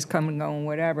busy place, come and go and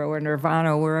whatever, or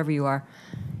Nirvana, or wherever you are.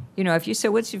 You know, if you say,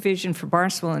 what's your vision for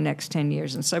Barnstable in the next 10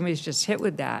 years, and somebody's just hit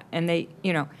with that, and they,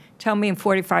 you know, tell me in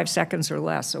 45 seconds or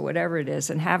less, or whatever it is,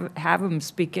 and have them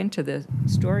speak into the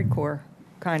StoryCorps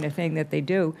kind of thing that they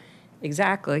do,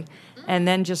 exactly, and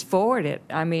then just forward it.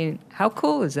 I mean, how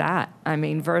cool is that? I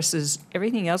mean, versus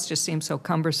everything else just seems so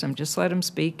cumbersome. Just let them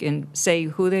speak and say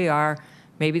who they are,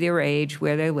 maybe their age,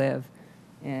 where they live,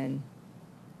 and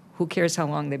who cares how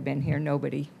long they've been here?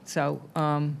 Nobody. So,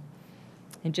 and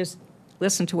just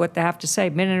listen to what they have to say,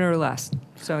 minute or less.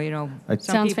 So, you know, some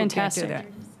Sounds people fantastic. can't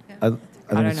do that.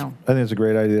 I don't know. I think it's a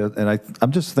great idea, and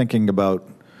I'm just thinking about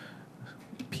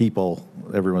people.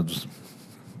 Everyone's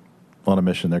on a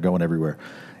mission; they're going everywhere.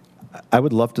 I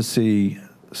would love to see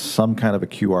some kind of a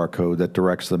QR code that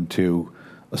directs them to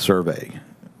a survey,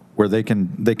 where they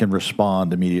can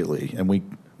respond immediately, and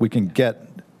we can get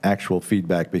actual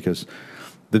feedback, because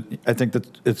I think that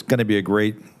it's going to be a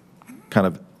great kind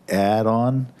of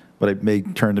add-on, but it may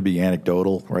turn to be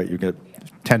anecdotal, right? You get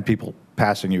 10 people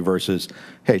passing you versus,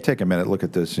 hey, take a minute, look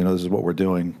at this. You know, this is what we're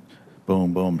doing.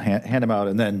 boom, boom, hand them out,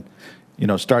 and then,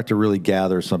 start to really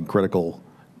gather some critical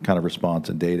kind of response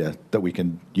and data that we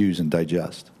can use and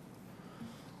digest.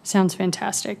 Sounds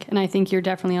fantastic. And I think you're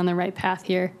definitely on the right path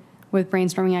here with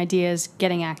brainstorming ideas,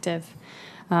 getting active.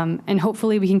 And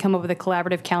hopefully we can come up with a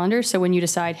collaborative calendar. So when you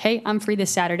decide, hey, I'm free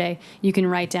this Saturday, you can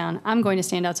write down, I'm going to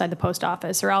stand outside the post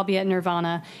office, or I'll be at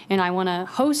Nirvana, and I want to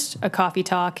host a coffee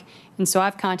talk. And so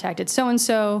I've contacted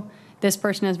so-and-so, this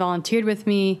person has volunteered with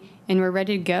me, and we're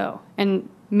ready to go. And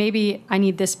maybe I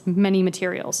need this many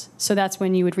materials. So that's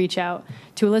when you would reach out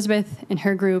to Elizabeth and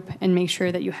her group and make sure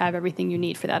that you have everything you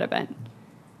need for that event.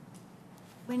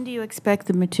 When do you expect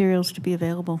the materials to be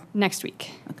available? Next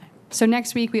week. Okay. So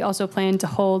next week, we also plan to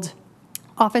hold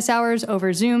office hours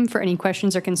over Zoom for any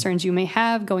questions or concerns you may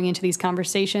have going into these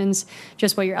conversations,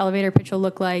 just what your elevator pitch will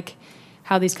look like,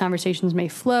 how these conversations may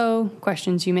flow,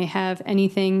 questions you may have,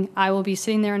 anything. I will be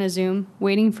sitting there on a Zoom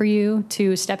waiting for you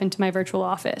to step into my virtual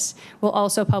office. We'll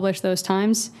also publish those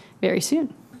times very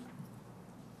soon.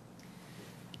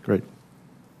 Great.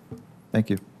 Thank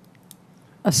you.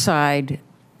 Aside,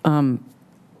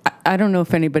 I don't know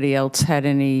if anybody else had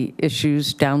any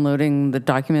issues downloading the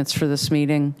documents for this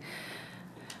meeting.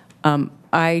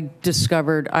 I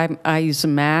discovered, I use a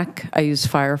Mac, I use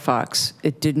Firefox.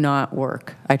 It did not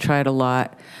work. I tried a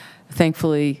lot.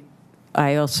 Thankfully,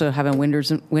 I also have a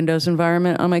Windows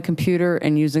environment on my computer,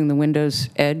 and using the Windows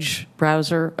Edge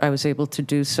browser, I was able to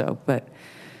do so. But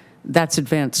that's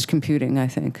advanced computing, I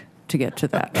think, to get to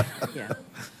that. Yeah.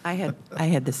 I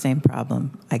had the same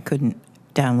problem. I couldn't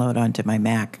download onto my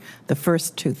Mac the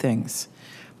first two things.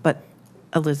 But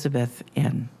Elizabeth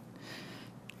and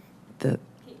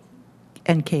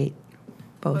Kate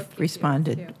both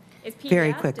responded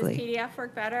very quickly. Does PDF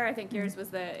work better? I think yours was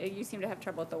you seem to have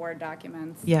trouble with the Word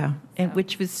documents. Yeah, and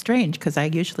which was strange because I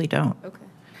usually don't. Okay.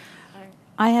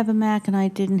 I have a Mac and I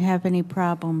didn't have any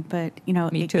problem, but,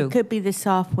 Me too. it could be the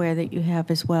software that you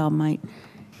have as well might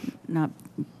not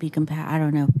be compatible. I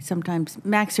don't know. Sometimes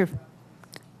Macs are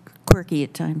quirky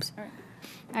at times.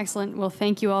 Excellent. Well,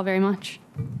 thank you all very much.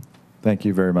 Thank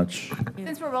you very much.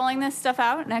 Since we're rolling this stuff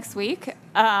out next week,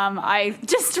 I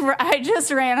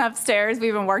just ran upstairs.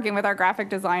 We've been working with our graphic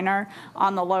designer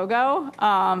on the logo.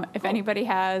 If anybody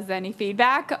has any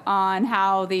feedback on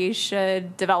how these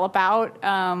should develop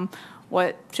out,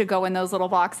 what should go in those little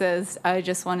boxes, I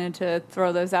just wanted to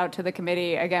throw those out to the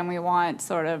committee. Again, we want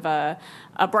sort of a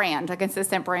brand, a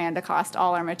consistent brand across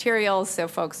all our materials, so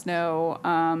folks know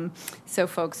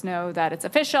that it's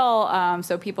official,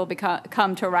 so people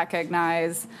come to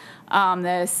recognize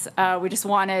this. We just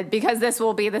wanted, because this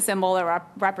will be the symbol that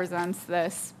represents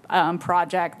this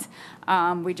project,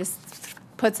 we just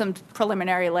put some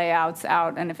preliminary layouts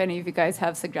out, and if any of you guys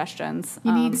have suggestions.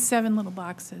 You need 7 little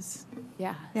boxes.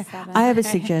 Yeah. I have a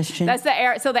suggestion. That's the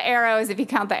arrow. So the arrows, if you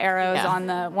count the arrows on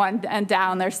the one and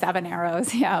down, there's 7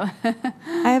 arrows. Yeah.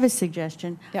 I have a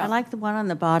suggestion. I like the one on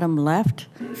the bottom left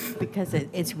because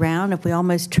it's round. If we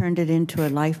almost turned it into a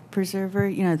life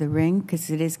preserver, the ring,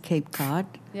 because it is Cape Cod.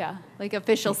 Yeah, like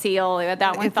official seal.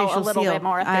 That one felt a little bit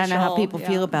more official. I don't know how people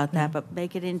feel about that, but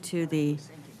make it into the.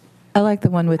 I like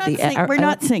the one with the arrows. We're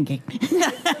not sinking.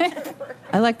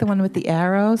 I like the one with the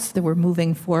arrows that we're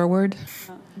moving forward.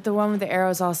 The one with the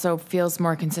arrows also feels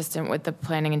more consistent with the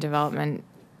planning and development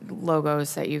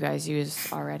logos that you guys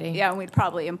use already. Yeah, and we'd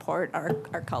probably import our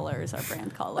colors, our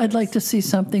brand colors. I'd like to see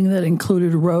something that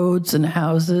included roads and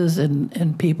houses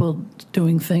and people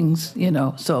doing things,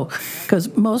 so,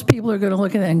 because most people are going to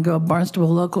look at it and go, Barnstable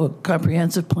Local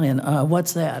Comprehensive Plan,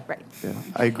 what's that? Right. Yeah,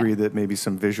 I agree that maybe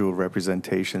some visual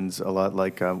representations, a lot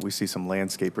like we see some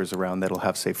landscapers around that'll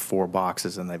have, say, 4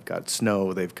 boxes, and they've got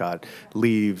snow, they've got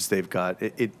leaves, they've got,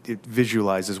 it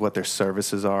visualizes what their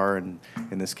services are, and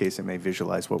in this case, it may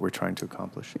visualize what we're trying to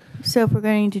accomplish. So if we're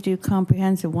going to do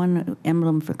comprehensive, one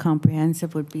emblem for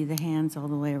comprehensive would be the hands all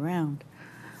the way around.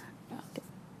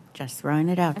 Just throwing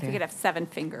it out I there. think it'd have 7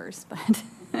 fingers, but.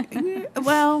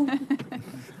 Well.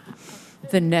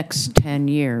 The next 10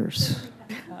 years.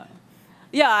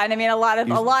 Yeah, and I mean, a lot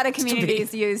of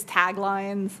communities use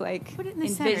taglines like Put it in the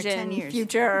center, 10 envision, years.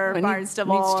 future, It needs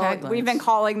Barnstable. taglines. We've been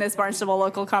calling this Barnstable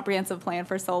Local Comprehensive Plan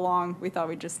for so long. We thought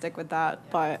we'd just stick with that,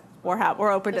 but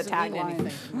we're open to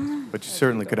taglines. But you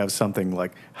certainly could have something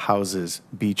like houses,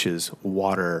 beaches,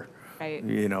 water, Right.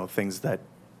 Things that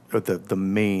are the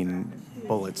main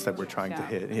bullets that we're trying to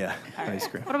hit. Yeah, nice,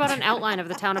 great. What about an outline of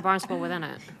the town of Barnstable within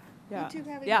it?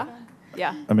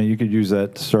 Yeah. I mean, you could use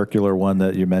that circular one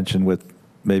that you mentioned with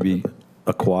maybe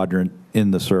a quadrant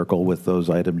in the circle with those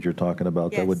items you're talking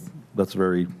about. Yes. That's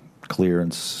very clear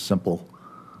and simple.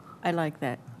 I like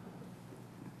that.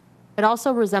 It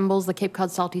also resembles the Cape Cod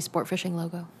Salty Sport Fishing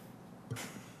logo.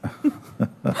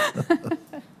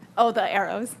 Oh, the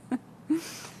arrows.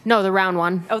 No, the round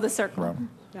one, Oh, the circle. Round.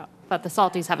 Yeah. but the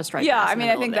Salties have a stripe. Yeah, across I the mean,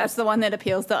 I middle think of it. that's the one that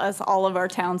appeals to us. All of our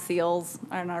town seals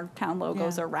and our town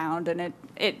logos Yeah. are round, and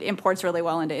it imports really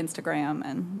well into Instagram,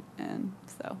 and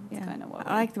so it's Yeah. kind of what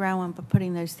I like the round one, but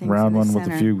putting those things in Round the one center.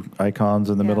 with a few icons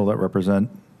in the Yeah. middle that represent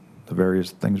the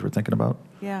various things we're thinking about.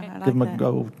 Yeah, I Give like them a that.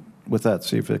 go with that,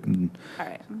 see if it can, All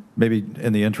right. maybe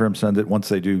in the interim, send it, once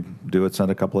they do it,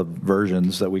 send a couple of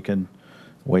versions that we can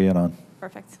weigh in on.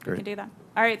 Perfect. We Great. can do that.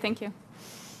 All right, thank you.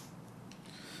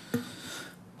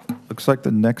 Looks like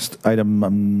the next item,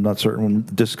 I'm not certain,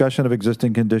 discussion of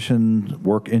existing conditions,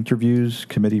 work interviews,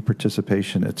 committee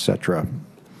participation, et cetera.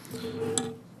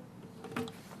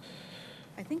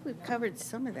 I think we've covered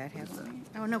some of that, haven't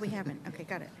we? Oh, no, we haven't. Okay,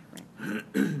 got it.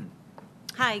 Right.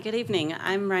 Hi, good evening.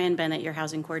 I'm Ryan Bennett, your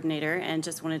housing coordinator, and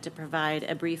just wanted to provide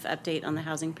a brief update on the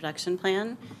housing production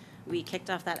plan. We kicked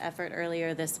off that effort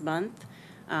earlier this month.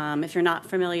 If you're not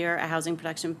familiar, a housing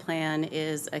production plan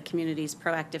is a community's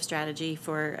proactive strategy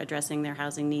for addressing their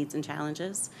housing needs and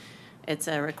challenges. It's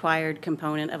a required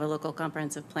component of a local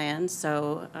comprehensive plan,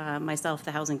 so myself,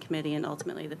 the Housing Committee, and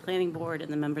ultimately the Planning Board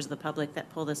and the members of the public that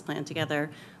pull this plan together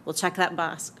will check that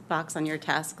box on your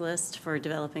task list for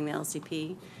developing the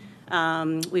LCP.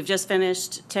 We've just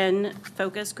finished 10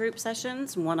 focus group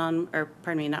sessions, not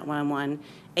one-on-one,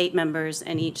 8 members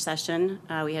in each session.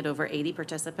 We had over 80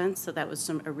 participants, so that was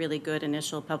a really good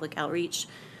initial public outreach.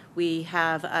 We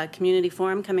have a community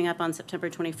forum coming up on September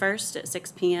 21st at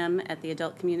 6 p.m. at the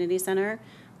Adult Community Center,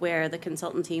 where the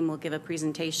consultant team will give a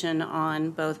presentation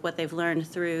on both what they've learned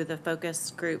through the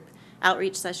focus group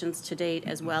outreach sessions to date,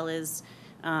 as well as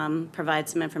provide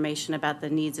some information about the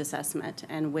needs assessment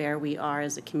and where we are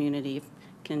as a community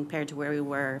compared to where we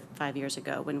were 5 years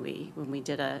ago when we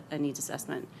did a needs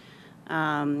assessment.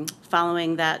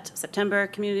 Following that September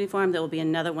community forum, there will be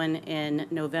another one in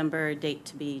November, date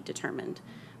to be determined.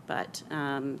 But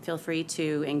feel free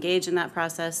to engage in that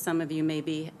process. Some of you may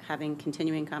be having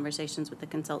continuing conversations with the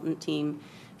consultant team.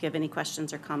 If you have any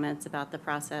questions or comments about the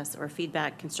process or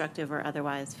feedback, constructive or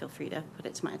otherwise, feel free to put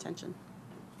it to my attention.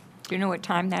 Do you know what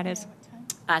time that is?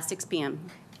 6 p.m.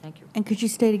 Thank you. And could you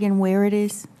state again where it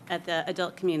is? at the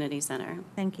Adult Community Center.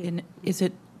 Thank you. And is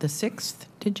it the 6th,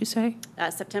 did you say?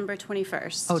 September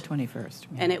 21st. Oh, 21st.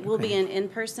 And it will be Okay. an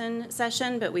in-person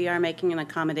session, but we are making an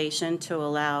accommodation to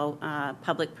allow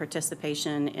public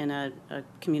participation in a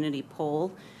community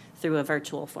poll through a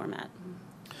virtual format.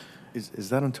 Is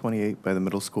that on 28 by the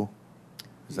middle school?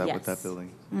 Is that what that Yes.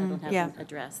 building? I don't have yeah. an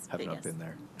address, Have but not yes. been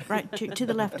there. Right, to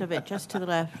the left of it, just to the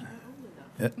left.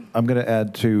 I'm going to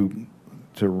add to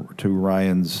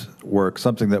Ryan's work,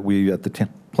 something that we at the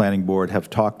planning board have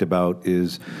talked about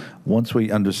is once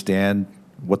we understand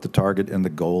what the target and the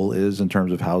goal is in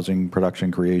terms of housing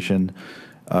production creation,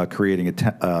 creating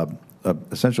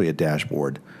essentially a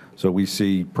dashboard. So we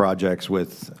see projects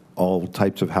with all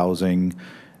types of housing,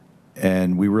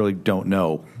 and we really don't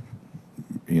know,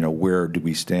 where do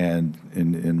we stand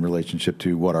in relationship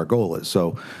to what our goal is.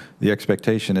 So the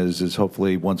expectation is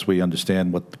hopefully once we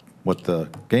understand what the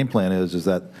game plan is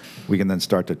that we can then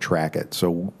start to track it.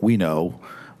 So we know,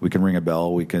 we can ring a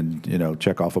bell, we can,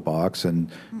 check off a box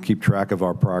and keep track of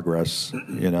our progress,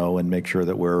 and make sure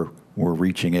that we're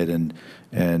reaching it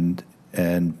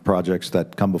and projects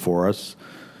that come before us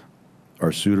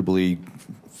are suitably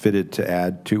fitted to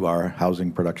add to our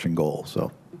housing production goal,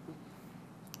 so.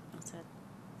 That's it.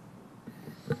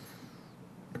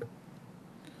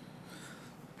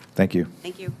 Thank you.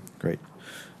 Thank you. Great.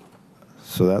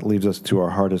 So that leaves us to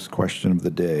our hardest question of the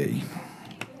day.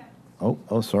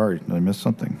 Oh, sorry, I missed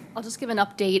something. I'll just give an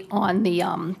update on the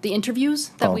interviews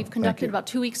that Oh, we've thank conducted. you. About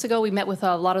 2 weeks ago, we met with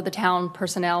a lot of the town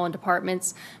personnel and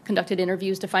departments, conducted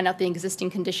interviews to find out the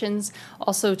existing conditions,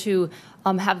 also to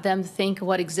have them think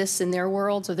what exists in their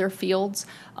worlds or their fields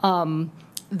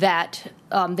that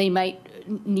they might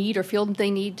need or feel they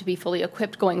need to be fully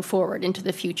equipped going forward into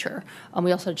the future.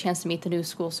 We also had a chance to meet the new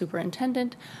school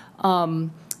superintendent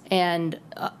and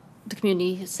the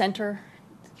community center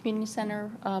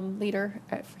leader,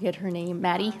 I forget her name,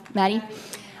 Maddie.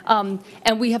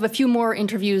 And we have a few more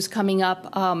interviews coming up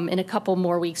in a couple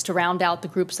more weeks to round out the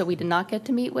groups that we did not get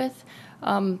to meet with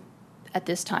at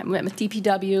this time. We met with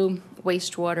DPW,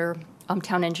 wastewater,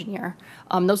 town engineer.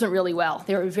 Those went really well.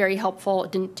 They were very helpful.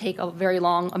 It didn't take a very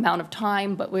long amount of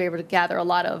time, but we were able to gather a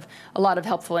lot of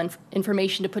helpful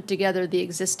information to put together the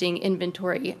existing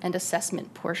inventory and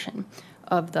assessment portion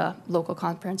of the local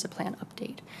comprehensive plan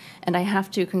update. And I have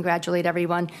to congratulate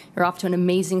everyone. You're off to an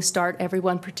amazing start.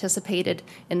 Everyone participated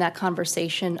in that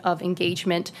conversation of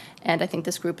engagement, and I think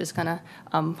this group is going to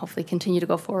hopefully continue to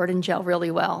go forward and gel really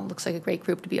well. Looks like a great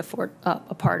group to be a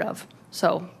part of.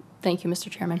 So thank you, Mr.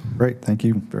 Chairman. Great, thank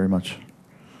you very much.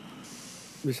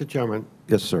 Mr. Chairman.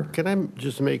 Yes, sir. Can I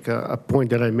just make a point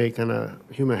that I make on a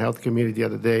Human Health Committee the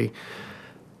other day?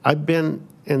 I've been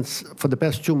in, for the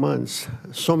past 2 months,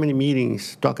 so many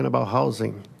meetings talking about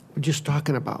housing. We're just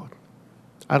talking about.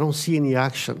 I don't see any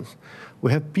actions.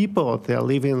 We have people out there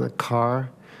living in a car.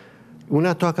 We're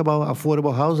not talking about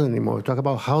affordable housing anymore. We're talking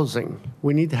about housing.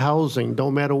 We need housing, no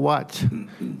matter what.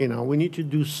 You know, we need to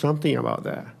do something about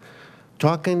that.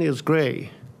 Talking is great,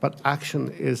 but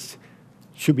action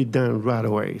should be done right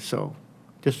away. So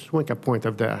just make a point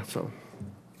of that, so.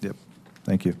 Yep,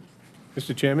 thank you.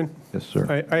 Mr. Chairman? Yes,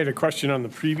 sir. I had a question on the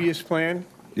previous plan.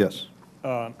 Yes.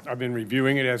 I've been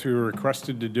reviewing it as we were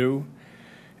requested to do.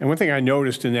 And one thing I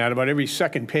noticed in that, about every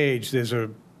second page, there's a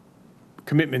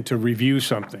commitment to review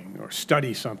something, or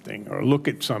study something, or look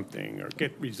at something, or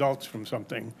get results from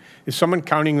something. Is someone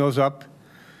counting those up,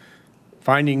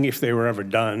 finding if they were ever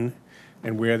done,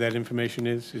 and where that information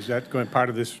is? Is that going part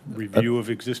of this review of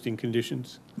existing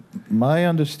conditions? My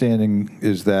understanding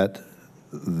is that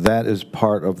that is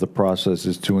part of the process,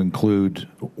 is to include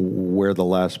where the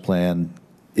last plan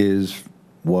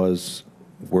was,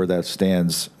 where that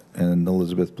stands. And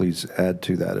Elizabeth, please add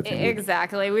to that if you would.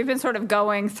 Exactly. We've been sort of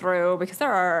going through, because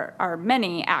there are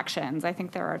many actions. I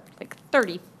think there are like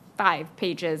 35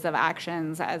 pages of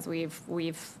actions as we've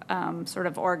sort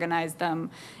of organized them,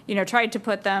 tried to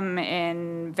put them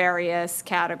in various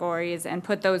categories and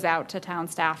put those out to town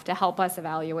staff to help us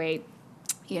evaluate,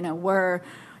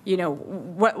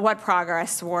 what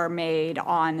progress were made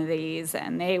on these,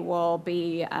 and they will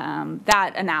be,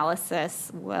 that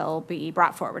analysis will be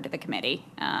brought forward to the committee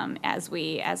as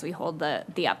we hold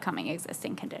the upcoming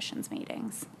existing conditions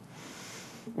meetings.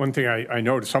 One thing I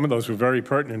noticed, some of those were very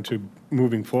pertinent to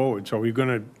moving forward. So we're going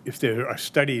to, if there are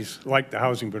studies like the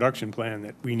housing production plan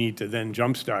that we need to then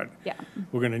jumpstart,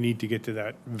 we're going to need to get to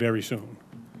that very soon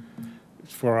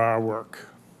for our work.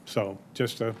 So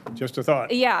just a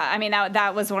thought. Yeah, I mean,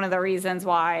 that was one of the reasons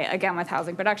why, again, with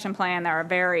housing production plan, there are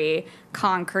very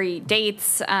concrete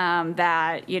dates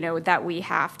that we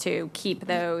have to keep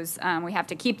those. We have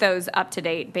to keep those up to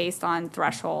date based on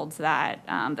thresholds that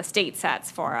the state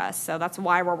sets for us. So that's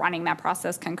why we're running that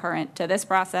process concurrent to this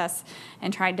process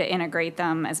and trying to integrate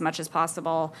them as much as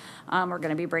possible. We're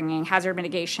going to be bringing hazard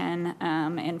mitigation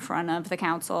in front of the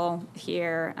council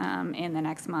here in the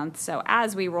next month. So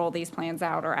as we roll these plans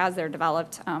out, or as they're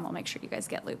developed, we'll make sure you guys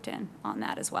get looped in on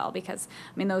that as well, because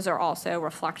those are also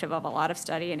reflective of a lot of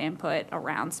study and input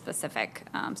around specific,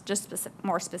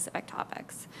 more specific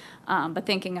topics. But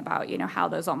thinking about how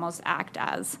those almost act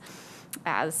as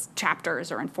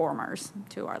chapters or informers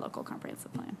to our local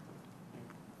comprehensive plan.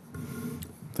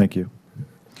 Thank you.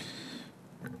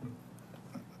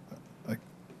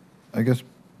 I guess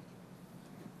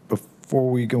before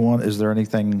we go on, is there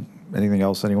anything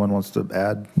else anyone wants to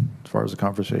add as far as the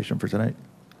conversation for tonight?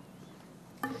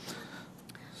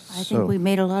 I think we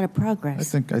made a lot of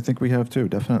progress. I think we have too,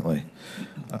 definitely.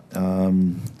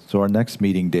 So our next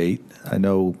meeting date, I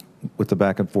know with the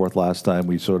back and forth last time,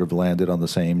 we sort of landed on the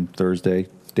same Thursday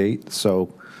date.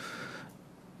 So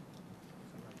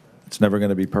it's never going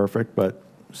to be perfect, but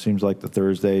seems like the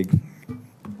Thursday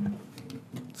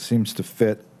seems to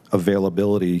fit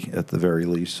availability at the very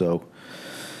least. So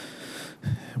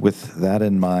with that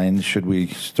in mind, should we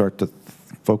start to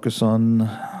focus on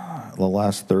the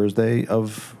last Thursday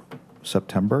of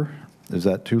September? Is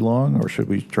that too long, or should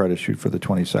we try to shoot for the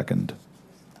 22nd?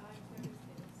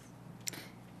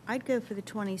 I'd go for the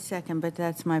 22nd, but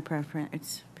that's my preference.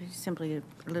 It's simply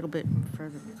a little bit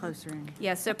further, closer in.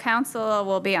 Yeah, so council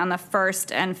will be on the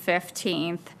 1st and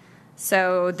 15th.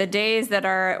 So the days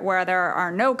where there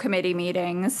are no committee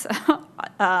meetings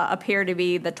appear to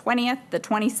be the 20th, the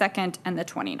 22nd, and the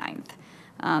 29th.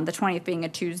 The 20th being a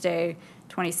Tuesday,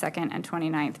 22nd and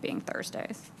 29th being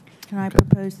Thursdays. Can I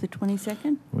propose the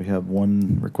 22nd? We have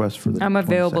one request for the I'm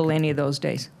available 22nd. any of those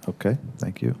days. Okay,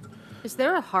 thank you. Is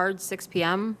there a hard 6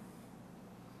 p.m.?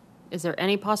 Is there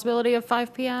any possibility of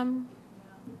 5 p.m.?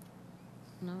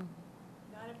 No.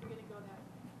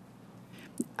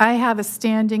 I have a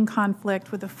standing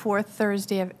conflict with the fourth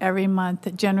Thursday of every month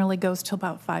that generally goes till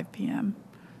about 5 p.m.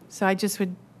 So I just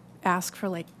would ask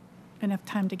for enough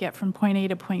time to get from point A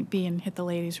to point B and hit the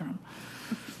ladies' room.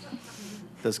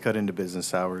 Does cut into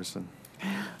business hours.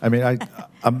 I mean,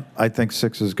 I think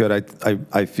 6 is good.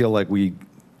 I feel like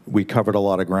we covered a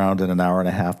lot of ground in an hour and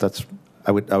a half. That's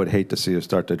I would hate to see us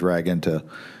start to drag into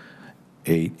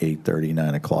 8:30,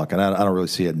 9 o'clock, and I don't really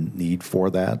see a need for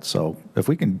that. So if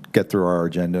we can get through our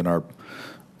agenda and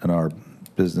our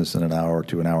business in an hour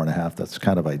to an hour and a half, that's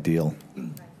kind of ideal.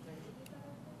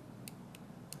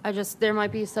 There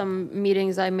might be some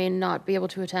meetings I may not be able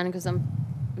to attend because I'm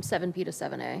 7P to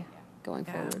 7A going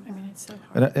forward. I mean, it's so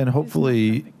hard. And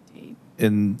hopefully,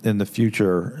 in the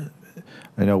future,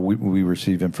 I know we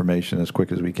receive information as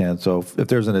quick as we can. So if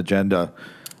there's an agenda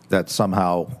that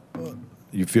somehow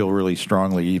you feel really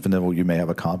strongly, even though you may have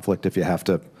a conflict, if you have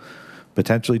to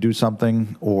potentially do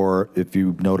something, or if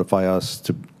you notify us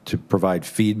to provide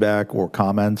feedback or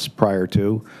comments prior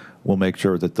to, we'll make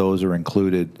sure that those are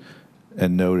included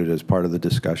and noted as part of the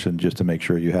discussion, just to make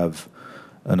sure you have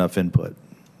enough input.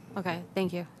 Okay,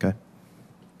 thank you. Okay?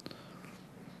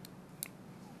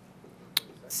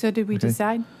 So did we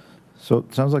decide? So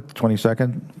it sounds like the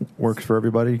 22nd works for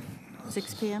everybody,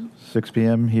 6 p.m.? 6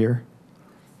 p.m. here.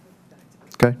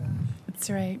 Okay? That's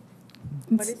right.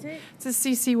 What is it? It's a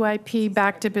CCYP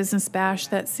Back to Business Bash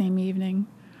that same evening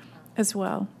as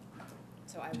well.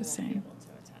 So I Just won't be saying. able to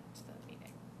attend the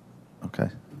meeting. Okay.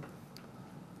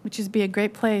 Which is be a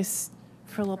great place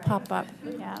for a little pop-up.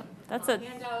 Yeah, that's a.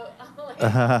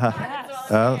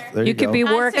 There You could be Not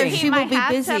to working. keep She my will be hat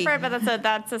busy. separate, but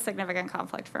that's a significant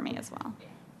conflict for me as well.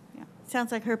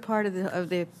 Sounds like her part of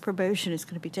the promotion is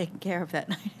going to be taken care of that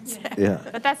night. Yeah.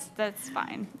 But that's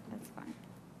fine. That's fine.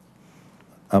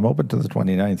 I'm open to the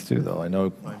 29th too, though. I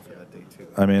know.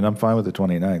 I mean, I'm fine with the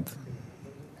 29th.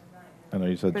 I know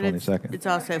you said But 22nd. it's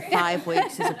also 5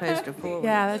 weeks as opposed to 4 weeks.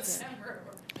 Yeah, that's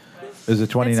Is the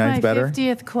 29th better? It's my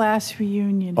 50th class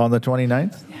reunion. On the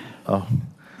 29th? Oh,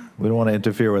 we don't want to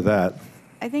interfere with that.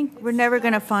 I think we're never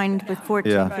going to find with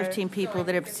 14, Yeah. 15 people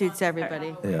that it suits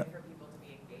everybody. Yeah.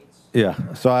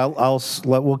 Yeah, so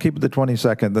we'll keep it the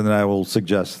 22nd, and then I will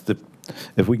suggest that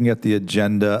if we can get the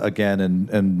agenda again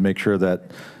and make sure that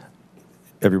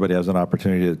everybody has an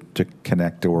opportunity to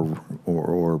connect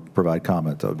or provide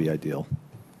comment, that would be ideal.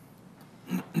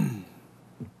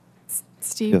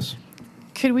 Steve? Yes.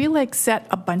 Could we set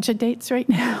a bunch of dates right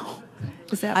now?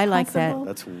 Is that I like that. possible?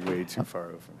 That's way too far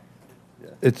over me.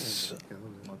 It's,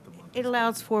 It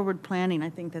allows forward planning. I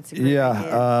think that's a great idea.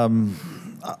 yeah,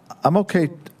 I'm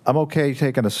okay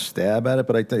taking a stab at it,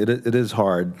 but I think it is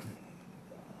hard.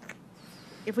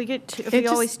 If we get, if It we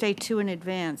just- always stay 2 in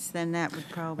advance, then that would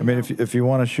probably I mean, help. if you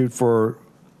want to shoot for,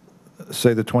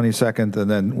 say, the 22nd, and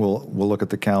then we'll look at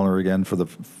the calendar again for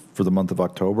the month of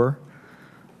October.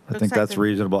 I Looks think like that's the-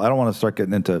 reasonable. I don't want to start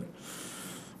getting into,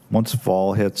 once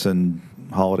fall hits and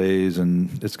holidays,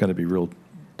 and it's going to be real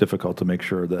difficult to make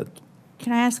sure that,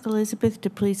 Can I ask Elizabeth to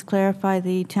please clarify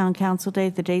the town council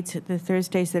date, the dates, the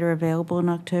Thursdays that are available in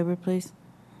October, please?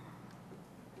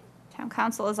 Town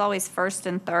council is always first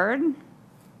and third.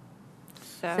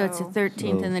 So it's the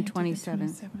 13th and the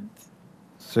 27th. 27th.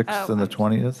 6th and the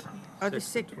 20th? Or the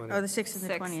 6th, or the 6th and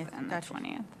the 6th 20th. and the Gotcha.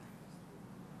 20th.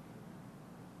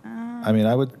 I mean,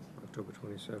 I would, October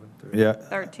 27th. yeah.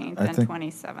 13th I and think-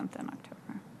 27th in October.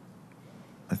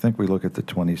 I think we look at the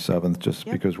 27th, just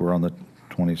Yep. because we're on the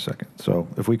 22nd. So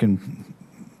if we can,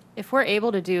 If we're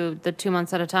able to do the 2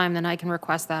 months at a time, then I can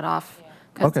request that off.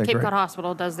 Because Okay, Cape great. Cod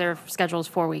Hospital does their schedules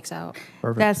 4 weeks out.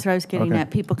 perfect. That's what I was getting Okay.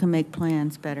 at. People can make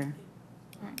plans better.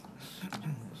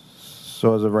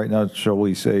 So as of right now, shall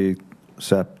we say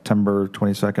September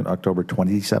 22nd, October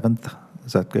 27th?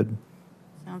 Is that good?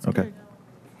 Sounds Okay. good.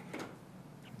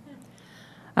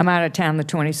 I'm out of town the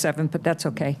 27th, but that's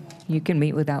okay. You can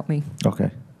meet without me.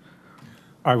 Okay,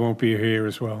 I won't be here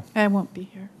as well. I won't be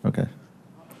here. okay.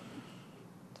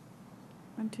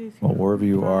 1, 2, 3, Well, wherever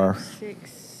you 4, are, 5,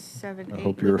 6, 7, I 8.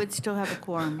 hope We you're- would still have a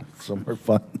quorum. somewhere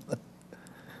fun.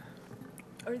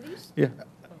 Yeah.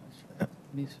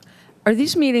 Are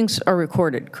these meetings are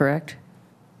recorded, correct?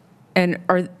 And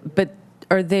but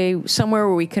are they somewhere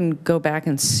where we can go back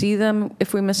and see them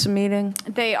if we miss a meeting?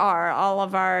 They are. All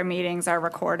of our meetings are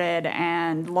recorded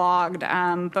and logged,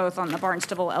 both on the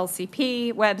Barnstable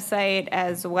LCP website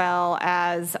as well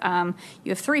as, you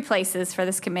have 3 places for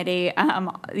this committee.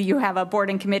 You have a board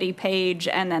and committee page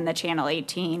and then the Channel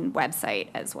 18 website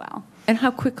as well. And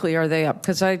how quickly are they up?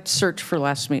 Because I searched for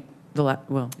last meeting.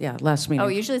 Last meeting. Oh,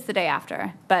 usually it's the day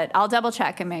after, but I'll double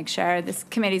check and make sure. This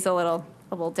committee's a little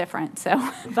different, so,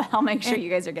 but I'll make sure you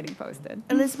guys are getting posted.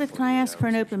 Elizabeth, can I ask for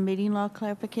an open meeting law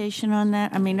clarification on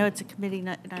that? I mean, no, it's a committee,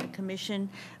 not a commission,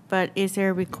 but is there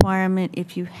a requirement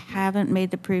if you haven't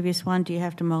made the previous one, do you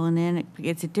have to mull it in?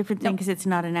 It's a different thing because it's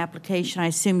not an application. I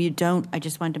assume you don't. I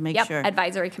just wanted to make sure. Yep,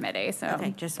 advisory committee, so.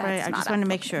 Okay, just that's right. I not just wanted to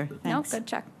make applicable. sure. No, Thanks. good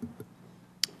check.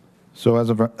 So as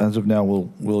of now,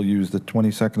 we'll use the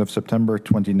 22nd of September,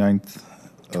 29th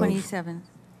 27th.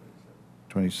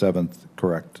 27th,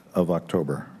 correct, of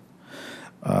October.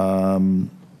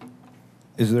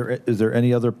 Is there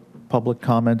any other public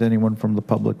comment? Anyone from the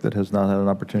public that has not had an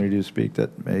opportunity to speak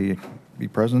that may be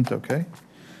present? Okay.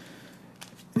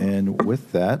 And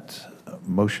with that,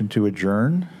 motion to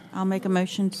adjourn. I'll make a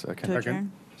motion to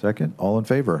adjourn. Second, all in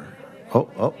favor?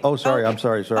 Sorry, I'm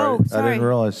sorry. I sorry. didn't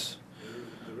realize.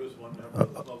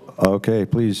 Okay,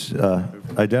 please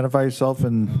identify yourself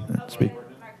and speak.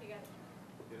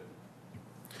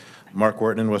 Mark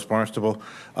Wharton, West Barnstable.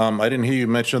 I didn't hear you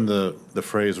mention the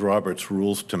phrase Robert's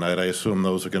Rules tonight. I assume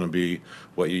those are going to be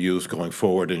what you use going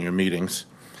forward in your meetings.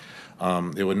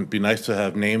 It would be nice to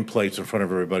have nameplates in front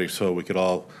of everybody so we could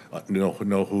all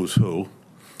know who's who.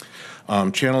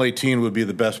 Channel 18 would be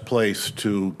the best place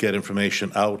to get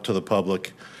information out to the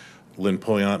public. Lynn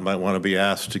Poyant might want to be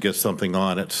asked to get something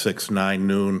on at 6, 9,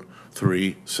 noon,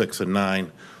 3, 6, and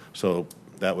 9. So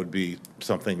that would be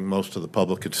something most of the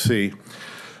public could see.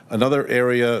 Another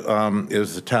area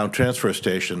is the town transfer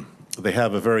station. They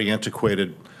have a very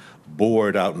antiquated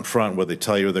board out in front where they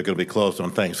tell you they're going to be closed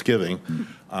on Thanksgiving.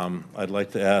 I'd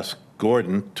like to ask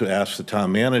Gordon to ask the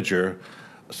town manager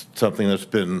something that's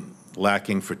been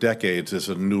lacking for decades is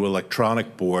a new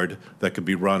electronic board that could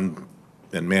be run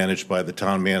and managed by the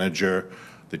town manager,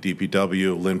 the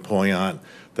DPW, Lynn Poyant,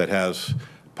 that has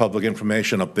public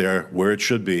information up there where it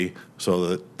should be so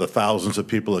that the thousands of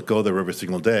people that go there every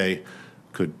single day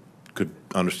could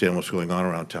understand what's going on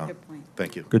around town. Good point.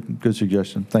 Thank you. Good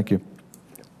suggestion. Thank you.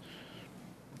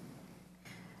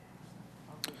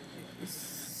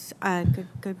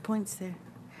 Good points there.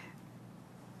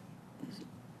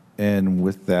 And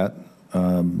with that,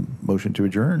 motion to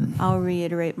adjourn. I'll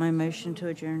reiterate my motion to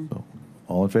adjourn.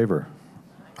 All in favor?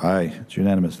 Aye, it's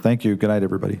unanimous. Thank you. Good night,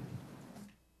 everybody.